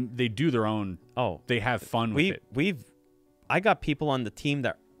 They do their own. Oh, they have fun with it. I got people on the team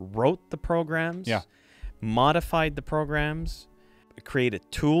that wrote the programs. Yeah. Modified the programs, created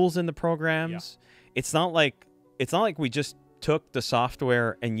tools in the programs. Yeah. It's not like we just took the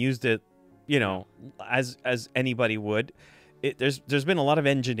software and used it, you know, as anybody would. There's been a lot of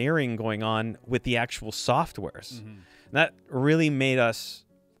engineering going on with the actual softwares. Mm-hmm. That really made us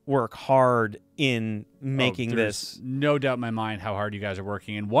work hard in making this. No doubt in my mind how hard you guys are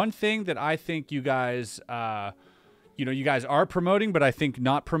working. And one thing that I think you guys, you guys are promoting, but I think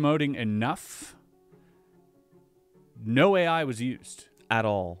not promoting enough. No AI was used at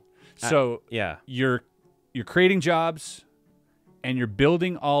all. So you're creating jobs, and you're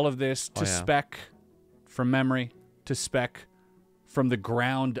building all of this to spec from memory, to spec from the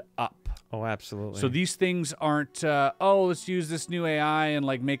ground up. Oh, absolutely. So these things aren't, let's use this new AI and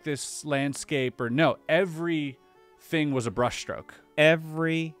like make this landscape, or no, everything was a brushstroke.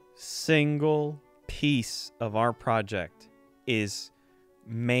 Every single piece of our project is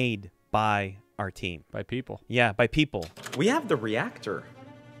made by our team. By people. Yeah, by people. We have the reactor.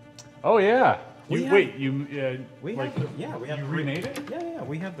 Oh, yeah. We have remade it? Yeah,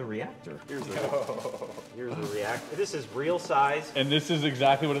 we have the reactor. Here's the reactor. This is real size. And this is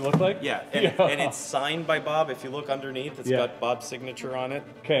exactly what it looked like? Yeah, and it's signed by Bob. If you look underneath, it's got Bob's signature on it.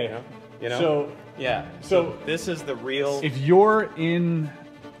 Okay. You know? So, yeah. So this is the real. If you're in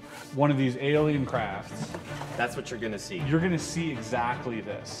one of these alien crafts, that's what you're going to see. You're going to see exactly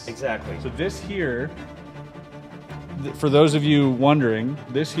this. Exactly. So this here, for those of you wondering,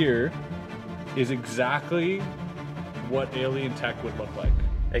 this here is exactly what alien tech would look like.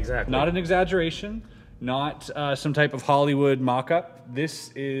 Exactly. Not an exaggeration, not some type of Hollywood mock-up.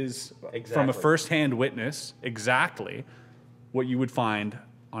 This is, from a first-hand witness, exactly what you would find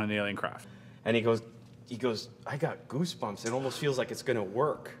on an alien craft. And he goes, I got goosebumps. It almost feels like it's going to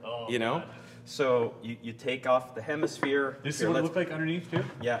work, you know? God. So you take off the hemisphere. This is what it looked like underneath, too?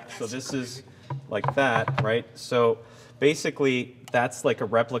 Yeah, so this is like that, right? So basically, that's like a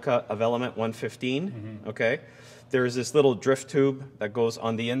replica of element 115, okay? There's this little drift tube that goes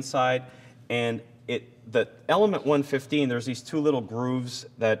on the inside, and the element 115, there's these two little grooves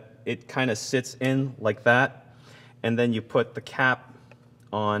that it kind of sits in like that, and then you put the cap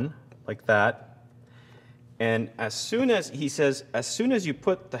on like that. And as soon as you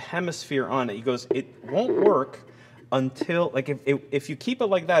put the hemisphere on it, he goes, it won't work until, like if you keep it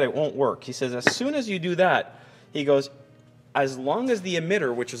like that, it won't work. He says, as soon as you do that, he goes, as long as the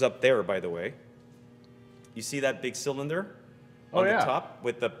emitter, which is up there, by the way, you see that big cylinder on the top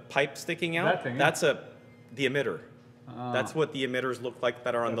with the pipe sticking out? That thing, that's the emitter. That's what the emitters look like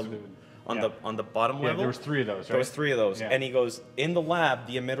that are on the bottom level. There was 3 of those, right? There was 3 of those. Yeah. And he goes, in the lab,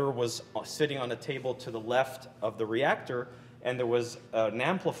 the emitter was sitting on a table to the left of the reactor, and there was an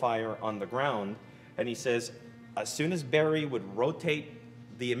amplifier on the ground. And he says, as soon as Barry would rotate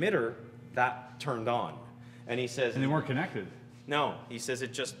the emitter, that turned on. And he says... And they weren't connected. No, he says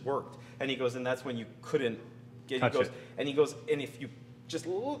it just worked. And he goes, and that's when you couldn't touch it. And he goes, and if you just...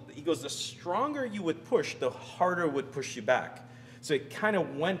 He goes, the stronger you would push, the harder it would push you back. So it kind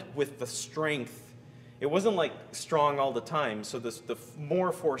of went with the strength. It wasn't like strong all the time. So the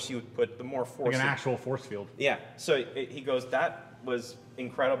more force you would put, the more force... Like an actual force field. Yeah. So he goes, that was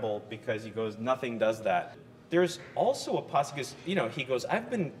incredible, because he goes, nothing does that. There's also a possibility, he goes, I've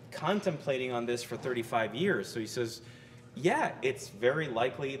been contemplating on this for 35 years. So he says, yeah, it's very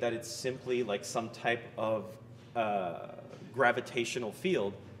likely that it's simply like some type of gravitational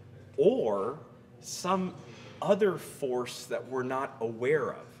field, or some other force that we're not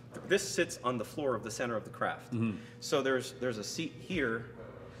aware of. This sits on the floor of the center of the craft. So there's a seat here,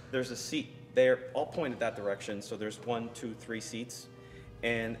 there's a seat there, all pointed that direction. So there's 1, 2, 3 seats.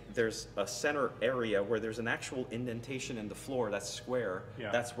 And there's a center area where there's an actual indentation in the floor that's square.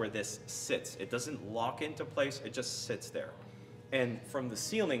 Yeah. That's where this sits. It doesn't lock into place, it just sits there. And from the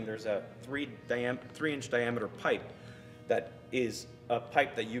ceiling, there's a 3-inch diameter pipe that is a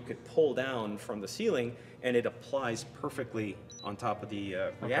pipe that you could pull down from the ceiling, and it applies perfectly on top of the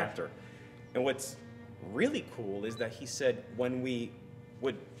reactor. And what's really cool is that he said when we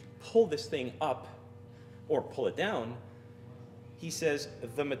would pull this thing up or pull it down, he says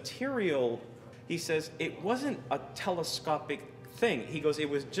the material, he says it wasn't a telescopic thing. He goes, it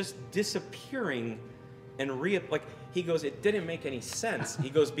was just disappearing and like, he goes, it didn't make any sense. He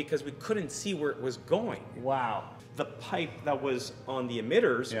goes, because we couldn't see where it was going. Wow. The pipe that was on the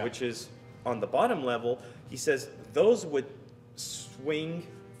emitters, Yeah. which is on the bottom level, he says those would swing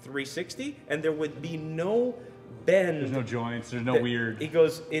 360 and there would be no bend. There's no joints. There's no weird. He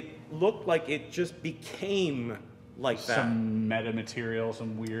goes, it looked like it just became like that. Some meta material,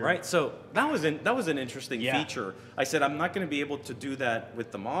 some weird. Right, so that was an interesting feature. I said, I'm not going to be able to do that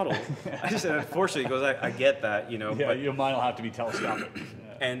with the model. I said, unfortunately, he goes, I get that, you know. Yeah, but, your mine will have to be telescopic.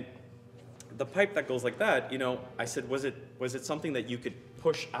 and the pipe that goes like that, you know, I said, was it something that you could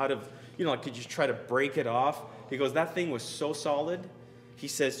push out of, you know, like, could you try to break it off? He goes, that thing was so solid. He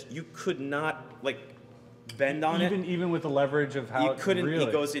says, you could not, like, bend on it. Even with the leverage of how you couldn't. Really?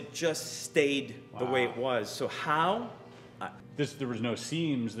 He goes, it just stayed the way it was. So how? There was no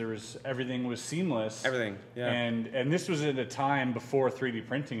seams. Everything was seamless. Everything, yeah. And this was at a time before 3D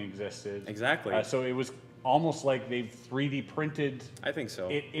printing existed. Exactly. So it was almost like they've 3D printed. I think so.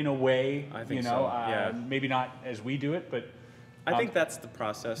 It in a way. I think so. Yeah. Maybe not as we do it, but. I think that's the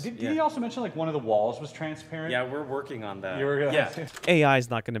process. Did he also mention like one of the walls was transparent? Yeah, we're working on that. Yeah. AI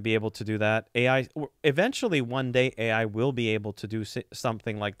is not going to be able to do that. AI eventually one day AI will be able to do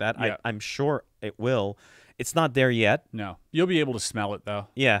something like that. Yeah. I'm sure it will. It's not there yet. No, you'll be able to smell it though.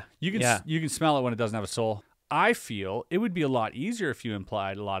 Yeah, you can smell it when it doesn't have a soul. I feel it would be a lot easier if you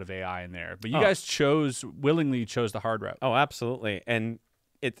implied a lot of AI in there, but you guys willingly chose the hard route. Oh, absolutely. And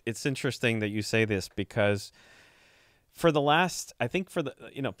it's interesting that you say this because for the last, I think for the,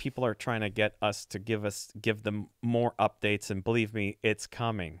 you know, people are trying to get us to give them more updates, and believe me, it's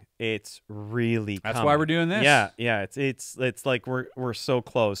coming. It's really coming. That's why we're doing this. Yeah, yeah. It's like we're so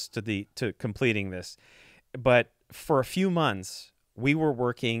close to completing this, but for a few months we were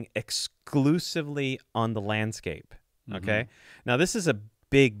working exclusively on the landscape. Okay, now this is a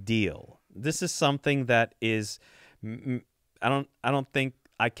big deal. This is something that is, I don't think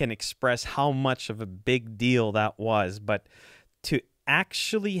I can express how much of a big deal that was, but to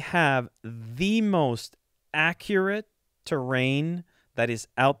actually have the most accurate terrain that is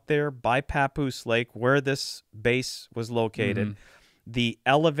out there by Papoose Lake, where this base was located, the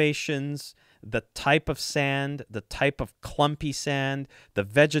elevations, the type of sand, the type of clumpy sand, the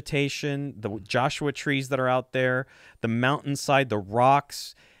vegetation, the Joshua trees that are out there, the mountainside, the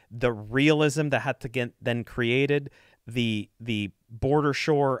rocks, the realism that had to get then created, the border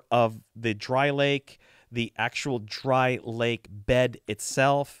shore of the dry lake, the actual dry lake bed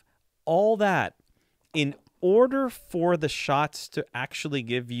itself, all that, in order for the shots to actually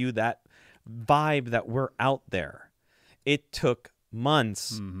give you that vibe that we're out there, it took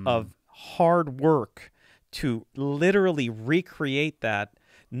months of hard work to literally recreate that.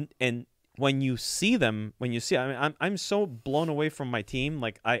 And when you see them, I mean, I'm so blown away from my team.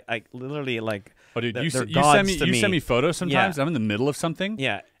 Like I literally like. Oh, dude, you send me photos sometimes. Yeah. I'm in the middle of something.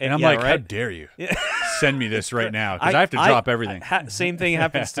 Yeah, and I'm like, right? How dare you? Send me this right now because I have to drop everything. Same thing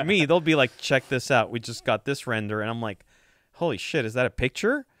happens to me. They'll be like, check this out. We just got this render, and I'm like, holy shit, is that a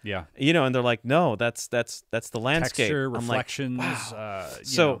picture? Yeah, you know, and they're like, no, that's the landscape. Texture, I'm reflections. Like, wow.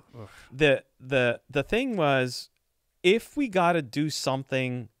 So the thing was, if we got to do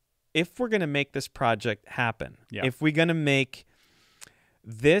something, if we're gonna make this project happen, if we're gonna make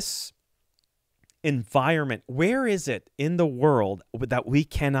this environment, where is it in the world that we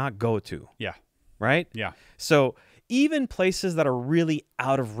cannot go to? Yeah. Right? Yeah. So even places that are really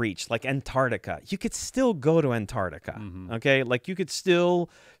out of reach, like Antarctica, you could still go to Antarctica. Okay? Like you could still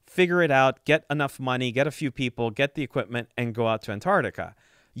figure it out, get enough money, get a few people, get the equipment, and go out to Antarctica.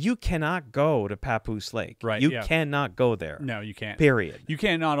 You cannot go to Papoose Lake. Right. You cannot go there. No, you can't. Period. You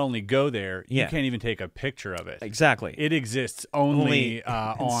can't not only go there, you can't even take a picture of it. Exactly. It exists only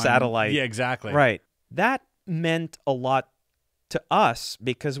on satellite. Yeah, exactly. Right. That meant a lot to us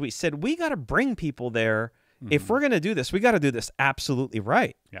because we said we got to bring people there. If we're going to do this, we got to do this absolutely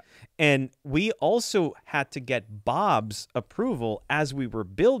right. Yeah. And we also had to get Bob's approval as we were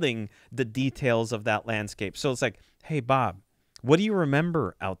building the details of that landscape. So it's like, hey, Bob, what do you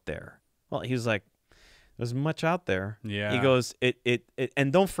remember out there? Well, he was like, there's much out there. Yeah. He goes,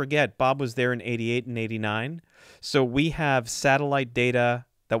 and don't forget, Bob was there in 88 and 89. So we have satellite data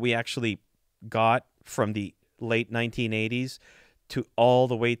that we actually got from the late 1980s to all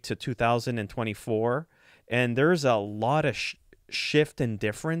the way to 2024. And there's a lot of shift and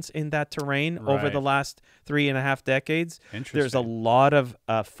difference in that terrain over the last 3.5 decades. There's a lot of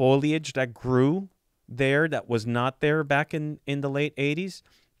foliage that grew there that was not there back in the late 80s.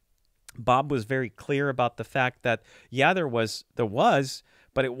 Bob was very clear about the fact that there was,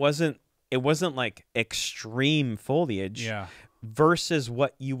 but it wasn't like extreme foliage. Yeah. versus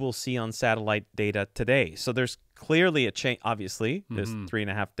what you will see on satellite data today. So there's clearly a change. Obviously, there's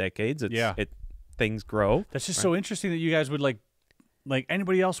 3.5 decades. Things grow. That's just so interesting that you guys would like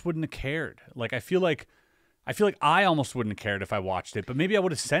anybody else wouldn't have cared. Like I feel like I almost wouldn't have cared if I watched it, but maybe I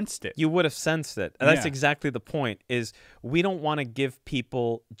would have sensed it. You would have sensed it. And that's exactly the point, is we don't want to give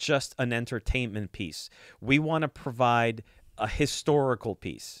people just an entertainment piece. We want to provide a historical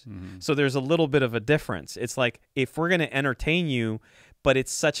piece. So there's a little bit of a difference. It's like, if we're going to entertain you, but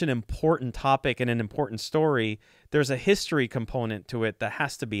it's such an important topic and an important story, there's a history component to it that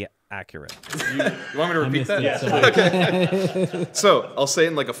has to be accurate. You want me to repeat that? Yeah. Okay. So I'll say it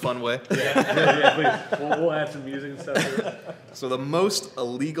in like a fun way. Yeah, please. We'll add some music and stuff. So the most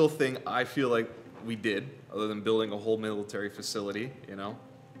illegal thing I feel like we did, other than building a whole military facility, you know,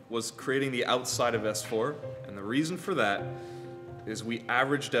 was creating the outside of S4. And the reason for that is we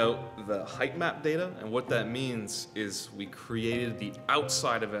averaged out the height map data, and what that means is we created the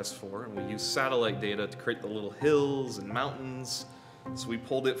outside of S4, and we used satellite data to create the little hills and mountains. So we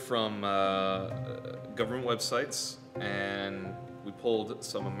pulled it from government websites, and we pulled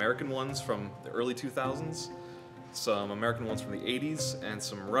some American ones from the early 2000s, some American ones from the 80s, and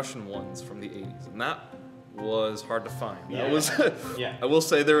some Russian ones from the 80s. And that was hard to find. Yeah. That was, I will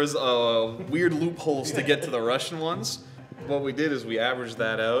say there was weird loopholes to get to the Russian ones. What we did is we averaged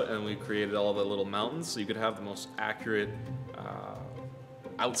that out, and we created all the little mountains, so you could have the most accurate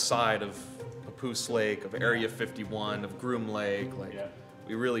outside of Papoose Lake, of Area 51, of Groom Lake. Like,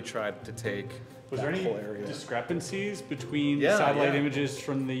 we really tried to take Was that there any whole area. discrepancies between satellite images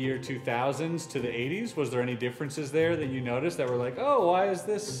from the year 2000s to the 80s? Was there any differences there that you noticed that were like, oh, why is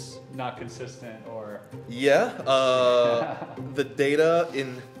this not consistent? Or the data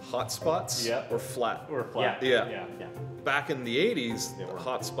in hotspots were flat. Yeah. Back in the 80s, the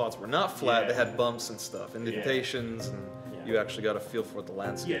hotspots were not flat. They had bumps and stuff, indentations, and you actually got a feel for what the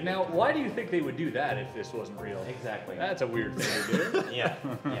landscape. Yeah. Now, why do you think they would do that if this wasn't real? Exactly. That's a weird thing to do.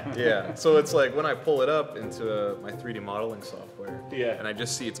 Yeah. So it's like when I pull it up into my 3D modeling software, and I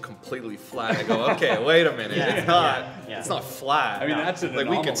just see it's completely flat. I go, okay, wait a minute, it's not. It's not flat. I mean, that's an like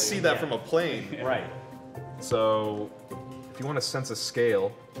anomaly. we can see that from a plane. Right. So if you want to sense a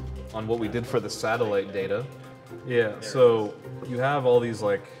scale on what we did for the satellite data, so you have all these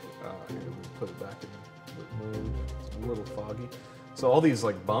like, here, let me put it back in lit mode. It's a little foggy. So all these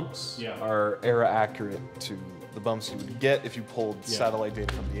like bumps are era accurate to the bumps you would get if you pulled satellite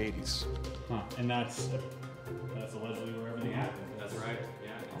data from the 80s. Huh. And that's allegedly where everything happened. That's right.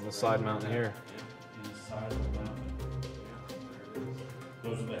 Yeah. On the side mountain here. Inside of the mountain.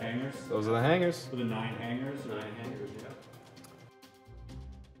 Those are the hangars? Those are the hangars. For the 9 hangars? 9 hangars,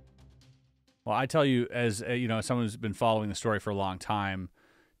 Well, I tell you, as you know, as someone who's been following the story for a long time,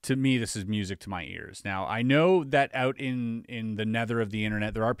 to me, this is music to my ears. Now, I know that out in the nether of the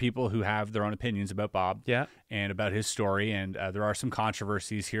internet, there are people who have their own opinions about Bob and about his story, and there are some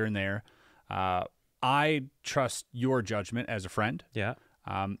controversies here and there. I trust your judgment as a friend. Yeah.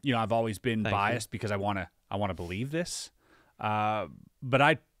 You know, I've always been biased because I want to believe this. But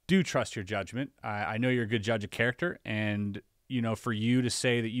I do trust your judgment. I know you're a good judge of character, and you know, for you to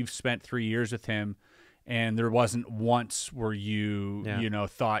say that you've spent 3 years with him, and there wasn't once where you you know,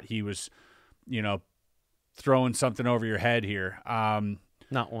 thought he was, you know, throwing something over your head here.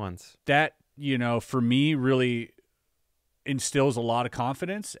 Not once. That, you know, for me really instills a lot of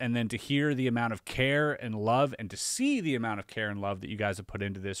confidence, and then to hear the amount of care and love and to see the amount of care and love that you guys have put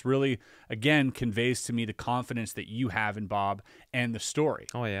into this really, again, conveys to me the confidence that you have in Bob and the story.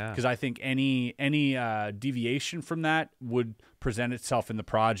 Oh, yeah. Because I think any deviation from that would present itself in the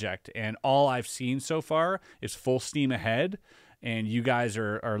project, and all I've seen so far is full steam ahead, and you guys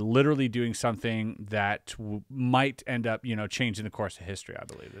are literally doing something that might end up, you know, changing the course of history. I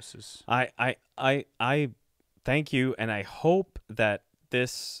believe this is. I thank you, and I hope that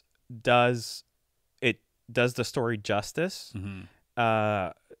this does the story justice.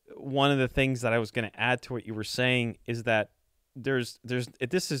 One of the things that I was going to add to what you were saying is that this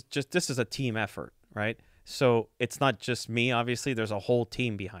is a team effort, right? So it's not just me. Obviously, there's a whole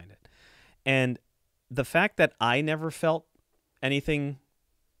team behind it, and the fact that I never felt anything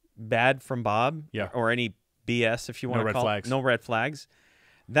bad from Bob, or any BS, if you want to call it, no red flags.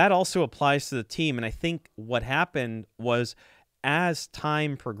 That also applies to the team, and I think what happened was as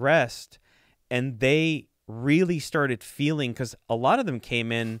time progressed and they really started feeling, because a lot of them came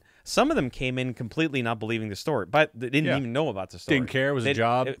in, some of them came in completely not believing the story, but they didn't even know about the story. Didn't care, it was a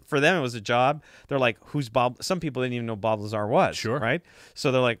job. For them, it was a job. They're like, who's Bob? Some people didn't even know Bob Lazar was. Sure. Right?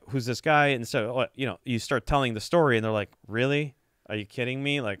 So they're like, who's this guy? And so, you know, you start telling the story and they're like, really? Are you kidding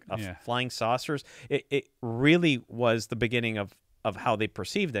me? Like Yeah. flying saucers. It really was the beginning of how they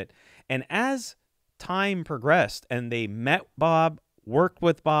perceived it. And as time progressed and they met Bob, worked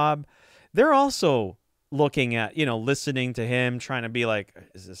with Bob, they're also looking at, listening to him, trying to be like,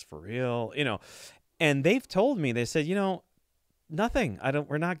 is this for real? And they've told me, they said, nothing.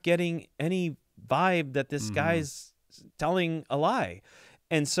 We're not getting any vibe that this guy's telling a lie.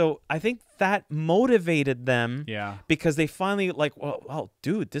 And so I think that motivated them. Yeah. Because they finally like, well,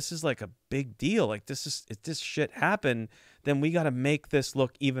 dude, this is like a big deal. Like if this shit happened, then we got to make this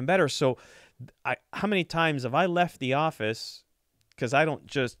look even better. So how many times have I left the office, because I don't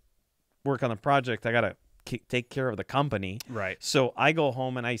just work on the project, I got to take care of the company. Right. So I go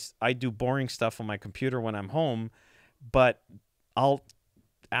home and I do boring stuff on my computer when I'm home, but I'll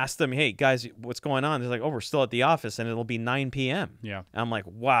ask them, hey, guys, what's going on? They're like, oh, we're still at the office, and it'll be 9 p.m. Yeah. I'm like,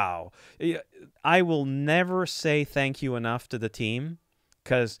 wow. I will never say thank you enough to the team,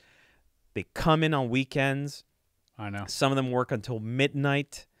 because they come in on weekends. I know. Some of them work until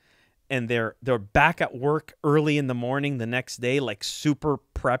midnight, and they're back at work early in the morning the next day, like super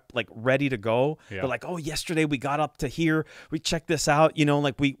prep, like ready to go. Yeah. They're like, oh, yesterday we got up to here, we checked this out,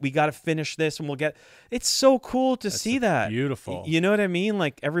 like we got to finish this, and we'll get. It's so cool to see that. Beautiful. You know what I mean?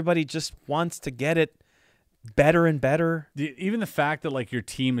 Like everybody just wants to get it better and better. Even the fact that like your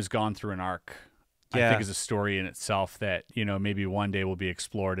team has gone through an arc, Yeah. I think is a story in itself that, maybe one day will be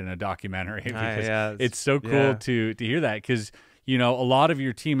explored in a documentary, because yeah, it's so cool yeah. to hear that, because a lot of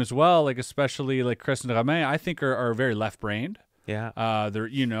your team as well, like especially like Chris and Romain, I think are very left-brained. Yeah.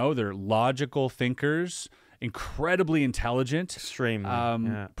 They're logical thinkers, incredibly intelligent. Extremely.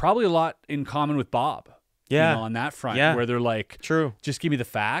 Probably a lot in common with Bob. Yeah. On that front, Yeah. where they're like, True. just give me the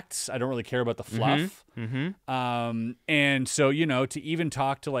facts. I don't really care about the fluff. And so, to even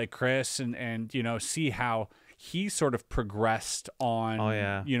talk to like Chris and see how he sort of progressed on,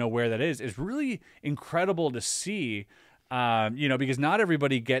 where that is really incredible to see. Because not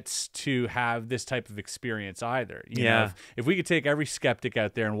everybody gets to have this type of experience either. You know, if we could take every skeptic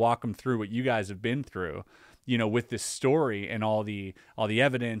out there and walk them through what you guys have been through, with this story and all the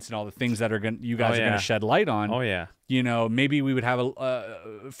evidence and all the things that you guys are going to shed light on. Oh yeah. Maybe we would have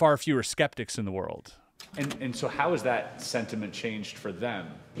far fewer skeptics in the world. And so how has that sentiment changed for them?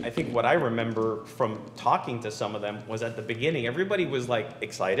 I think what I remember from talking to some of them was at the beginning, everybody was like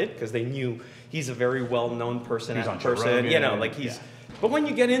excited because they knew he's a very well-known person. He's on person, Rogan, like he's. Yeah. But when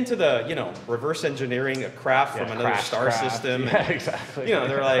you get into the, reverse engineering a craft from another star system, yeah, exactly.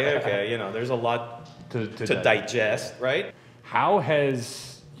 they're like, okay, there's a lot to digest, right? How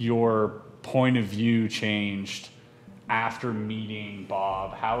has your point of view changed after meeting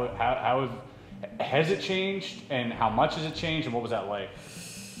Bob? How has it changed, and how much has it changed, and what was that like?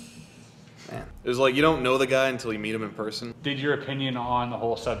 Man, it was like you don't know the guy until you meet him in person. Did your opinion on the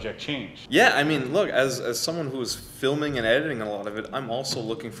whole subject change? Yeah, I mean, look, as someone who is filming and editing a lot of it, I'm also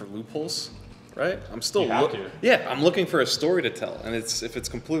looking for loopholes, right? I'm still I'm looking for a story to tell, and if it's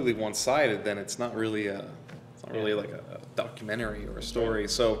completely one-sided, then it's not really like a documentary or a story.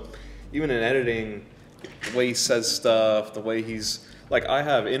 So even in editing, the way he says stuff, the way he's like, I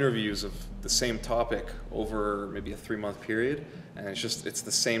have interviews of the same topic over maybe a 3-month period, and it's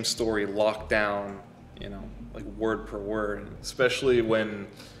the same story locked down, like word per word. Especially when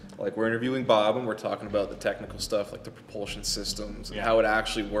like we're interviewing Bob and we're talking about the technical stuff, like the propulsion systems and how it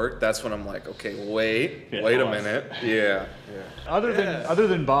actually worked. That's when I'm like, okay, wait a minute. Yeah. Other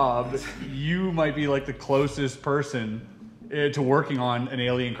than Bob, you might be like the closest person to working on an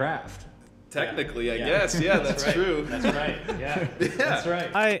alien craft. Technically, I guess. Yeah, that's true. That's right. Yeah. That's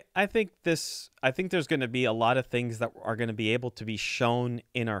right. I think there's going to be a lot of things that are going to be able to be shown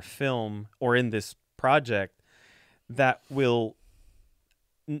in our film or in this project that will,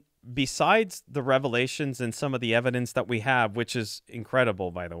 besides the revelations and some of the evidence that we have, which is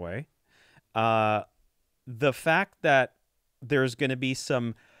incredible, by the way, the fact that there's going to be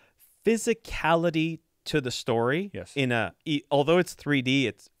some physicality to the story. Yes. Although it's 3D,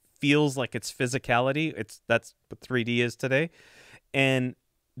 it feels like it's physicality. That's what 3D is today. And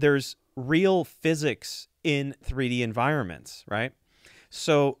there's real physics in 3D environments, right?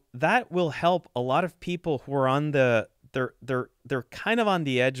 So that will help a lot of people who are on they're kind of on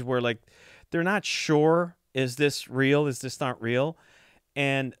the edge where like they're not sure, is this real, is this not real?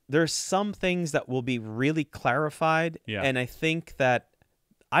 And there's some things that will be really clarified. Yeah. And I think that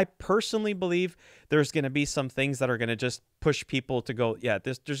I personally believe there's going to be some things that are going to just push people to go, yeah,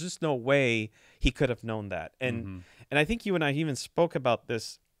 there's just no way he could have known that. And and I think you and I even spoke about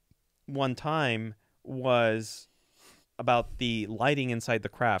this one time, was about the lighting inside the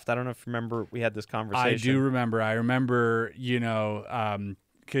craft. I don't know if you remember we had this conversation. I do remember. I remember, you know,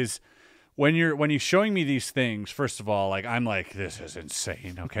 because when you're showing me these things, first of all, like I'm like, this is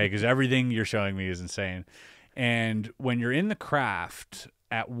insane, okay? Because everything you're showing me is insane. And when you're in the craft,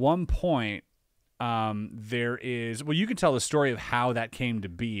 at one point, there is, well, you can tell the story of how that came to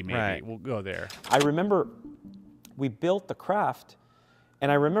be. Maybe Right. we'll go there. I remember we built the craft,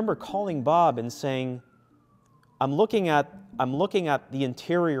 and I remember calling Bob and saying, I'm looking at the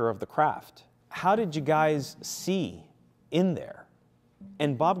interior of the craft. How did you guys see in there?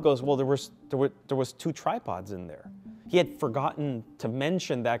 And Bob goes, well, there was 2 tripods in there. He had forgotten to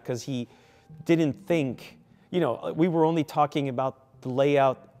mention that because he didn't think, you know, we were only talking about the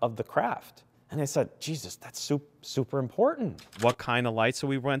layout of the craft. And I said, Jesus, that's super important. What kind of light? So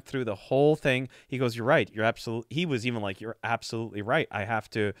we went through the whole thing. He goes, you're right. He was even like, you're absolutely right. I have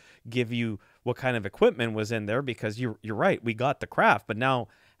to give you what kind of equipment was in there because you're right. We got the craft, but now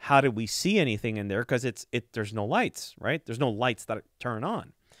how did we see anything in there? Because there's no lights, right? There's no lights that turn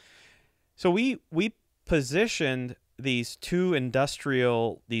on. So we positioned these 2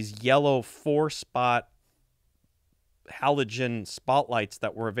 industrial, these yellow 4-spot halogen spotlights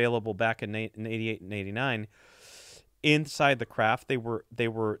that were available back in 88 and 89 inside the craft. They were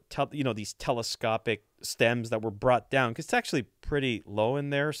you know, these telescopic stems that were brought down because it's actually pretty low in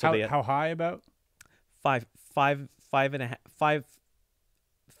there. So how high? About 5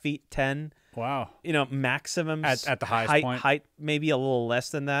 feet 10. Wow. You know, maximum at the highest point. Height maybe a little less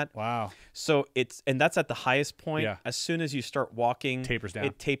than that. Wow. So that's at the highest point. Yeah. As soon as you start walking, Tapers down.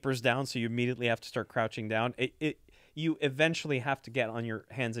 It tapers down, so you immediately have to start crouching down. You eventually have to get on your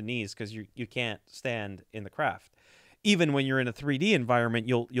hands and knees because you can't stand in the craft. Even when you're in a 3D environment,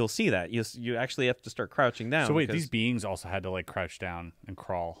 you'll see that. You actually have to start crouching down. So wait, these beings also had to like crouch down and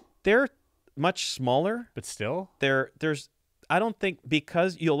crawl. They're much smaller, but still there's I don't think,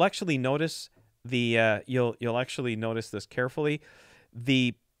 because you'll actually notice you'll actually notice this carefully,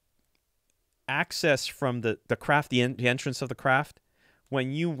 the access from the craft, the entrance of the craft.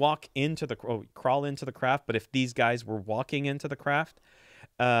 When you walk into crawl into the craft, but if these guys were walking into the craft,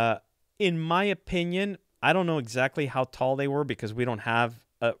 in my opinion, I don't know exactly how tall they were because we don't have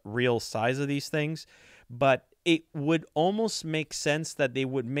a real size of these things, but it would almost make sense that they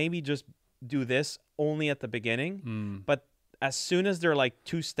would maybe just do this only at the beginning, but as soon as they're like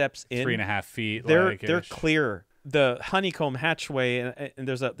 2 steps in, 3.5 feet, they're clear. The honeycomb hatchway, and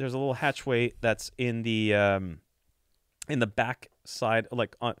there's a little hatchway that's in the back side.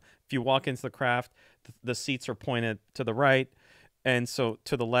 Like if you walk into the craft, the seats are pointed to the right, and so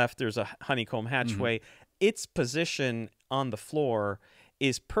to the left there's a honeycomb hatchway. Its position on the floor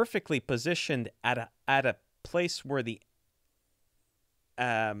is perfectly positioned at a place where the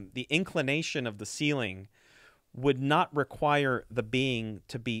inclination of the ceiling would not require the being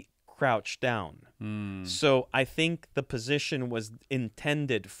to be crouched down. So I think the position was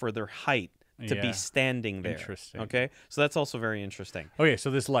intended for their height to be standing there. Interesting. Okay, so that's also very interesting. Okay, so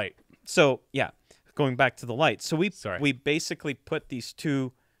this light. So yeah, going back to the light. So we basically put these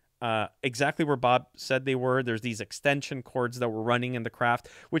 2 exactly where Bob said they were. There's these extension cords that were running in the craft,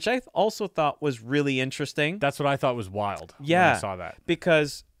 which I also thought was really interesting. That's what I thought was wild. Yeah, when I saw that,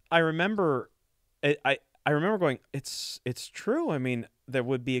 because I remember I remember going, it's true. I mean, there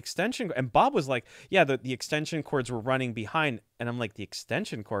would be extension, and Bob was like, yeah, the extension cords were running behind, and I'm like, the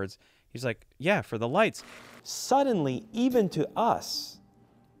extension cords? He's like, yeah, for the lights. Suddenly, even to us,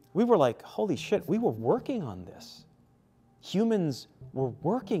 we were like, holy shit, we were working on this. Humans were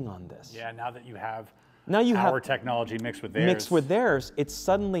working on this. Yeah, now that you have our technology mixed with theirs. It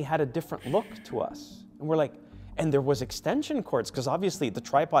suddenly had a different look to us. And we're like, and there was extension cords, because obviously the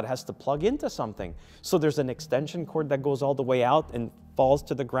tripod has to plug into something. So there's an extension cord that goes all the way out and falls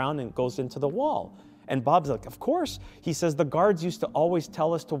to the ground and goes into the wall. And Bob's like, of course. He says, the guards used to always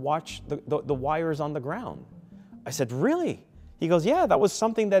tell us to watch the wires on the ground. I said, really? He goes, yeah, that was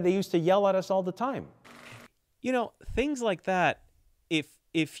something that they used to yell at us all the time. You know, things like that,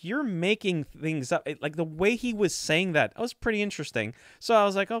 if you're making things up, like the way he was saying that was pretty interesting. So I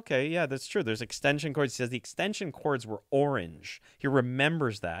was like, okay, yeah, that's true. There's extension cords. He says the extension cords were orange. He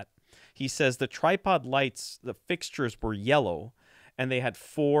remembers that. He says the tripod lights, the fixtures were yellow, and they had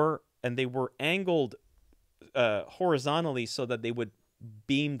 4, and they were angled horizontally so that they would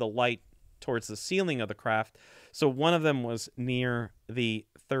beam the light towards the ceiling of the craft. So one of them was near the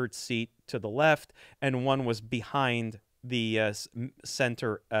 3rd seat to the left, and one was behind the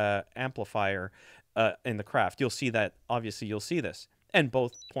center amplifier in the craft. You'll see that, obviously you'll see this, and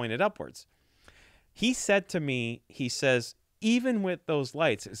both pointed upwards. He said to me, he says, even with those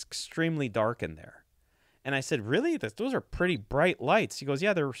lights, it's extremely dark in there. And I said, really? Those are pretty bright lights. He goes,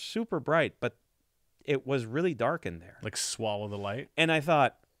 yeah, they're super bright, but it was really dark in there. Like swallow the light. And I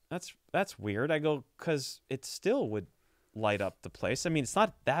thought, that's weird. I go, because it still would light up the place. I mean, it's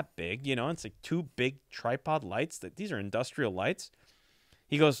not that big, you know. It's like 2 big tripod lights. These are industrial lights.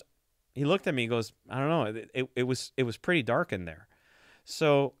 He goes, he looked at me. He goes, I don't know. It was pretty dark in there.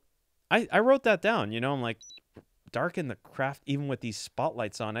 So I wrote that down. You know, I'm like, dark in the craft, even with these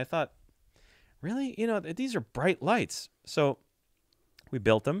spotlights on. I thought, really, you know, these are bright lights. So we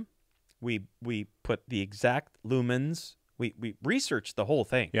built them. We put the exact lumens. We researched the whole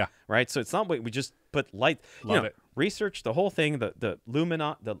thing. Yeah. Right. So it's not what we just put light. Love it. Research the whole thing. The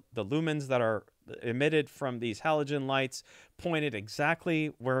lumens that are emitted from these halogen lights pointed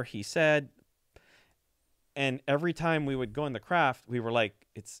exactly where he said. And every time we would go in the craft, we were like,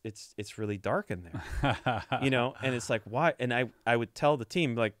 it's really dark in there, you know. And it's like, why? And I would tell the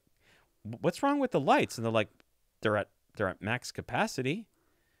team, like, what's wrong with the lights? And they're like, they're at max capacity,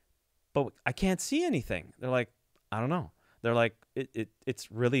 but I can't see anything. They're like, I don't know. They're like,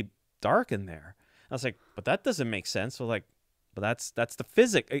 it's really dark in there. I was like, but that doesn't make sense. So like, but that's the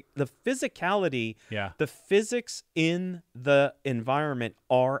physicality. Yeah. The physics in the environment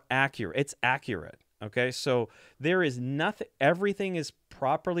are accurate. It's accurate. Okay. So there is nothing, everything is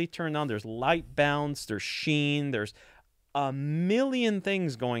properly turned on. There's light bounce, there's sheen, there's a million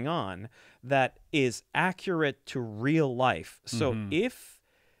things going on that is accurate to real life. So if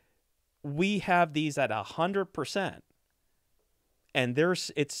we have these at 100% and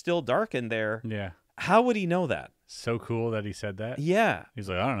it's still dark in there, Yeah. how would he know that? So cool that he said that. Yeah. He's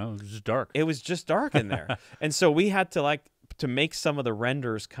like, I don't know, it's just dark. It was just dark in there. And so we had to make some of the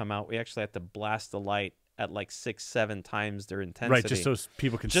renders come out, we actually had to blast the light at like 6-7 times their intensity. Right, just so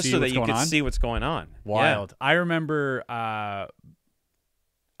people can just see so what's that you going could on. see what's going on. Wild. Yeah.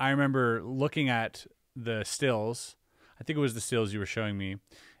 I remember looking at the stills. I think it was the stills you were showing me.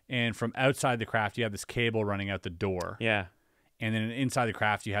 And from outside the craft, you have this cable running out the door. Yeah. And then inside the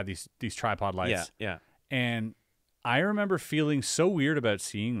craft, you have these tripod lights. Yeah. And I remember feeling so weird about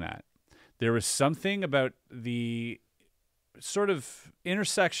seeing that. There was something about the sort of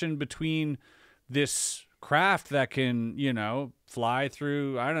intersection between this craft that can, you know, fly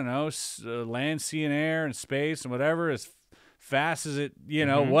through, I don't know, land, sea, and air and space and whatever, as fast as it, you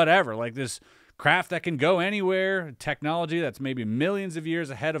know, whatever. Like this craft that can go anywhere, technology that's maybe millions of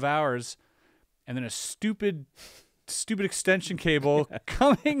years ahead of ours, and then a stupid extension cable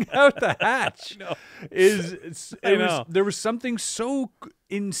coming out the hatch. There was something so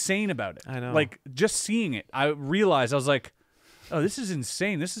insane about it. I know. Like just seeing it, I realized, I was like, oh, this is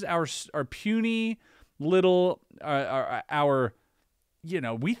insane. This is our puny little our you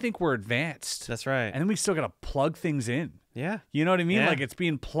know, we think we're advanced. That's right. And then we still got to plug things in. Yeah. You know what I mean? Yeah. Like it's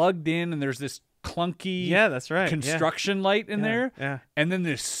being plugged in and there's this clunky that's right. construction light in there. Yeah. And then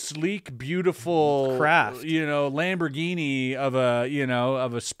this sleek, beautiful craft, you know, Lamborghini of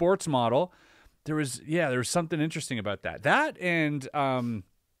a sports model. There was something interesting about that. That and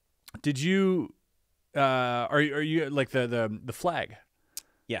did you are you like the flag?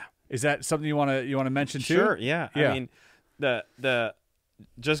 Yeah. Is that something you want to mention too? Sure, yeah. I mean, the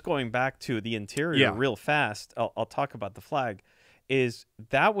just going back to the interior real fast, I'll talk about the flag, is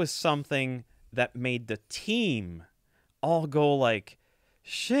that was something that made the team all go like,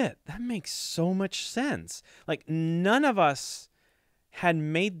 shit, that makes so much sense. Like none of us had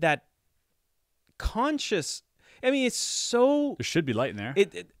made that conscious. I mean, it's so. There should be light in there.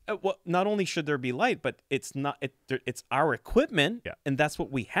 Well, not only should there be light, but it's not. It's our equipment, and that's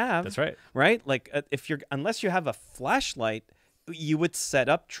what we have. That's right. Right? Like unless you have a flashlight, you would set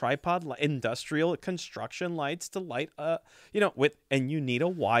up tripod industrial construction lights to light and you need a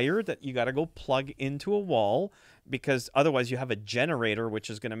wire that you got to go plug into a wall, because otherwise you have a generator which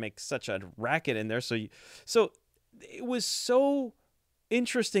is going to make such a racket in there. So it was so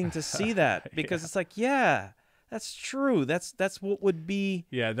interesting to see that, because it's like, that's true. That's what would be.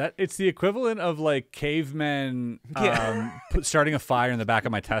 Yeah, that it's the equivalent of like cavemen starting a fire in the back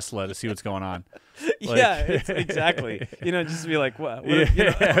of my Tesla to see what's going on. Like, it's exactly. Just be like, what?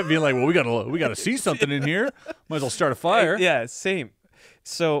 Be like, well, we gotta see something in here. Might as well start a fire. Yeah, same.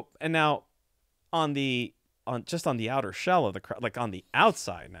 So and now on the outer shell of the like on the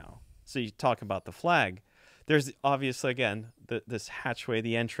outside now. So you talk about the flag. There's obviously again this hatchway,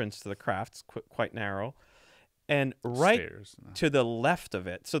 the entrance to the craft's quite narrow. And right stairs. To the left of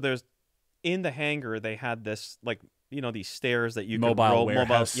it, so there's in the hangar they had this these stairs that you mobile could roll,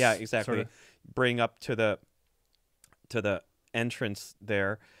 warehouse, yeah, exactly, sort of. Bring up to the entrance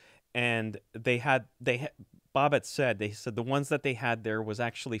there, and they had Bob had said, they said the ones that they had there was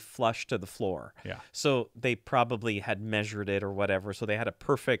actually flush to the floor. Yeah. So they probably had measured it or whatever. So they had a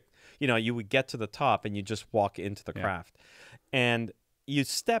perfect, you know, you would get to the top and you just walk into the craft. And you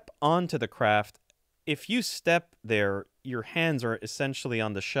step onto the craft. If you step there, your hands are essentially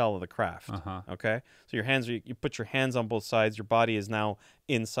on the shell of the craft. Okay? So your hands are, you put your hands on both sides. Your body is now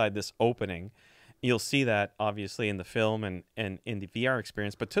inside this opening. You'll see that obviously in the film and in the VR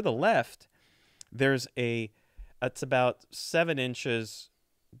experience. But to the left, there's it's about 7 inches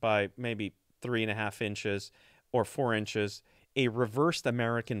by maybe 3.5 inches or 4 inches, a reversed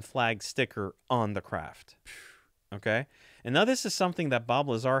American flag sticker on the craft. Okay? And now this is something that Bob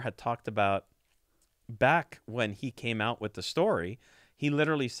Lazar had talked about back when he came out with the story. He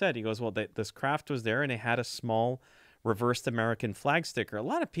literally said, he goes, well, this craft was there and it had a small reversed American flag sticker. A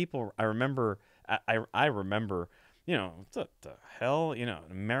lot of people, I remember, you know, what the hell, you know,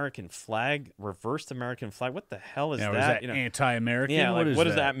 American flag, reversed American flag. What the hell is that? Was that you know, anti-American? Yeah, like, what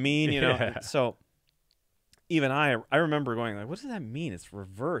does that that mean? You know, Yeah. so even I remember going like, what does that mean? It's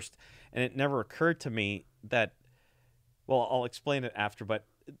reversed, and it never occurred to me that. Well, I'll explain it after, but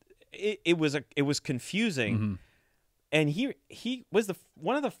it was confusing, and he was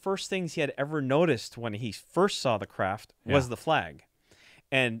one of the first things he had ever noticed when he first saw the craft was the flag.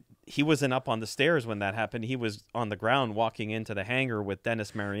 And he wasn't up on the stairs when that happened. He was on the ground walking into the hangar with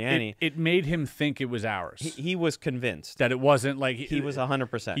Dennis Mariani. It made him think it was ours. He was convinced. That it wasn't like... He was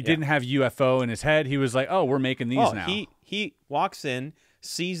 100%. He didn't have UFO in his head. He was like, oh, we're making these now. He walks in,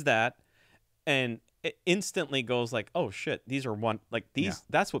 sees that, and it instantly goes like, oh, shit, these are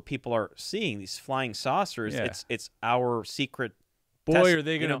that's what people are seeing, these flying saucers. Yeah. It's our secret... Boy, are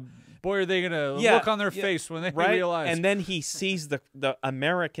they gonna look on their face when they realize. And then he sees the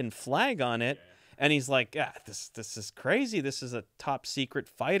American flag on it, and he's like, "Yeah, this is crazy. This is a top secret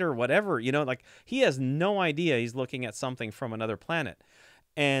fighter, whatever." You know, like he has no idea he's looking at something from another planet,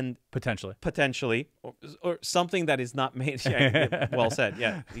 and potentially, or something that is not made. Yeah, well said.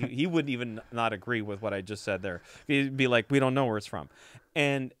 Yeah, he wouldn't even not agree with what I just said there. He'd be like, "We don't know where it's from,"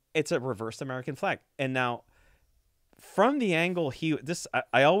 and it's a reversed American flag, and now. From the angle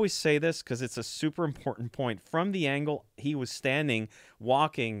I always say this because it's a super important point. From the angle he was standing,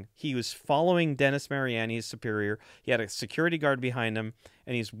 walking, he was following Dennis Mariani, his superior. He had a security guard behind him,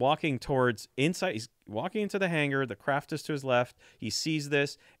 and he's walking towards inside. He's walking into the hangar. The craft is to his left. He sees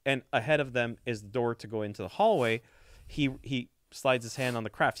this, and ahead of them is the door to go into the hallway. He slides his hand on the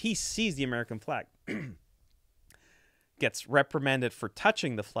craft. He sees the American flag. Gets reprimanded for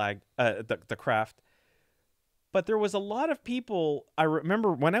touching the flag, the craft. But there was a lot of people, I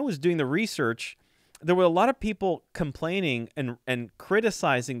remember when I was doing the research, there were a lot of people complaining and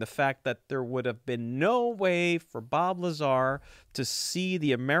criticizing the fact that there would have been no way for Bob Lazar to see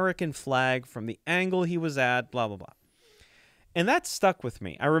the American flag from the angle he was at, blah, blah, blah. And that stuck with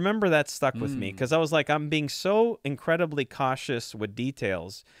me. I remember that stuck with me because I was like, I'm being so incredibly cautious with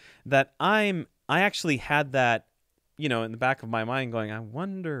details that I actually had that, you know, in the back of my mind going, I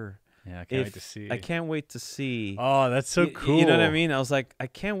wonder... Yeah, I can't wait to see. I can't wait to see. Oh, that's so cool. You know what I mean? I was like, I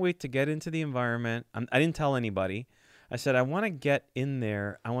can't wait to get into the environment. I didn't tell anybody. I said, I want to get in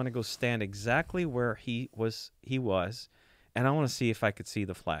there. I want to go stand exactly where he was, and I want to see if I could see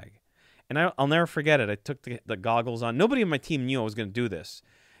the flag. And I'll never forget it. I took the goggles on. Nobody on my team knew I was going to do this.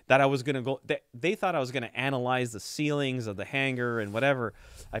 That I was going to go. They thought I was going to analyze the ceilings of the hangar and whatever.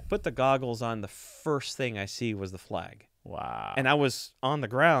 I put the goggles on. The first thing I see was the flag. Wow. And I was on the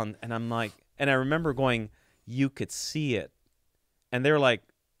ground, and I'm like, and I remember going, you could see it. And they're like,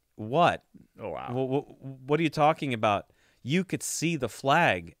 what? Oh, wow. What are you talking about? You could see the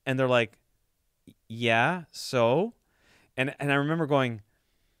flag. And they're like, yeah, so? And I remember going,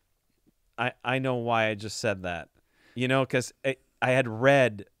 I know why I just said that. You know, because I had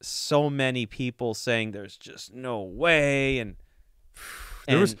read so many people saying there's just no way. And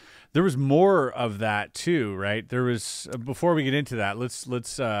there was more of that too, right? There was before we get into that, let's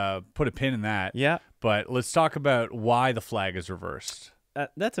put a pin in that. Yeah. But let's talk about why the flag is reversed.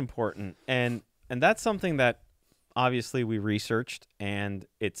 That's important, and that's something that obviously we researched, and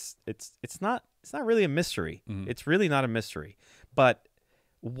it's not really a mystery. It's really not a mystery, but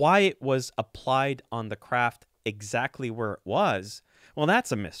why it was applied on the craft exactly where it was, well,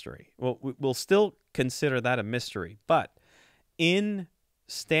 that's a mystery. Well, we'll still consider that a mystery, but in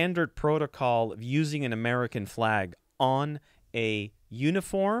standard protocol of using an American flag on a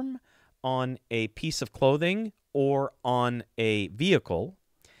uniform, on a piece of clothing, or on a vehicle,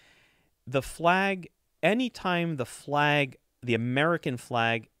 the flag, anytime the American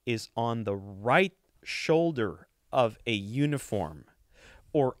flag is on the right shoulder of a uniform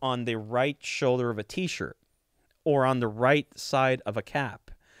or on the right shoulder of a t-shirt, or on the right side of a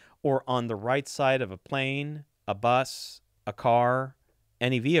cap, or on the right side of a plane, a bus, a car,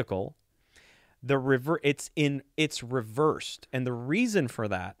 any vehicle, it's reversed. And the reason for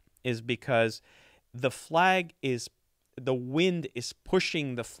that is because the wind is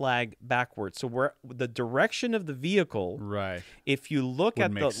pushing the flag backwards. So where the direction of the vehicle, right? If you look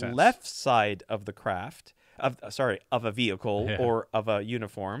at the left side of the craft, of a vehicle or of a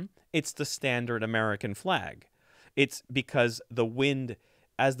uniform, it's the standard American flag. It's because the wind,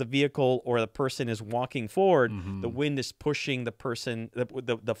 as the vehicle or the person is walking forward, the wind is pushing the person,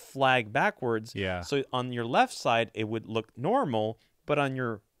 the flag backwards. Yeah. So on your left side, it would look normal, but on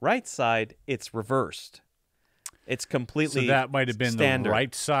your right side, it's reversed. It's completely so that might have been standard. The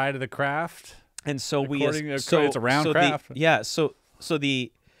right side of the craft. And so it's a round craft. So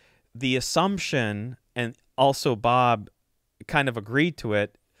the assumption, and also Bob kind of agreed to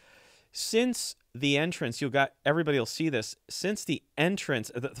it, since the entrance, everybody will see this. Since the entrance,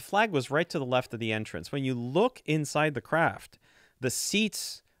 the flag was right to the left of the entrance. When you look inside the craft, the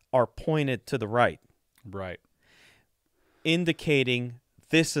seats are pointed to the right. Right. Indicating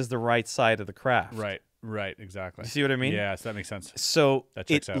this is the right side of the craft. Right, exactly. You see what I mean? Yes, that makes sense. So that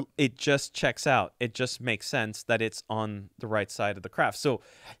checks out. It just checks out. It just makes sense that it's on the right side of the craft. So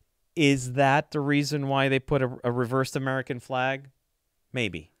is that the reason why they put a reversed American flag?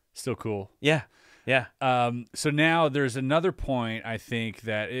 Maybe. Still cool. Yeah. Yeah. So now there's another point, I think,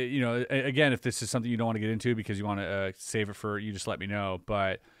 that, again, if this is something you don't want to get into because you want to save it for, you just let me know.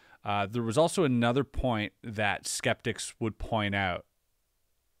 But there was also another point that skeptics would point out.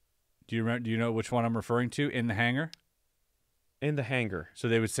 Do you remember? Do you know which one I'm referring to? In the hangar? In the hangar. So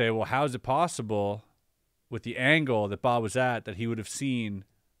they would say, well, how is it possible with the angle that Bob was at that he would have seen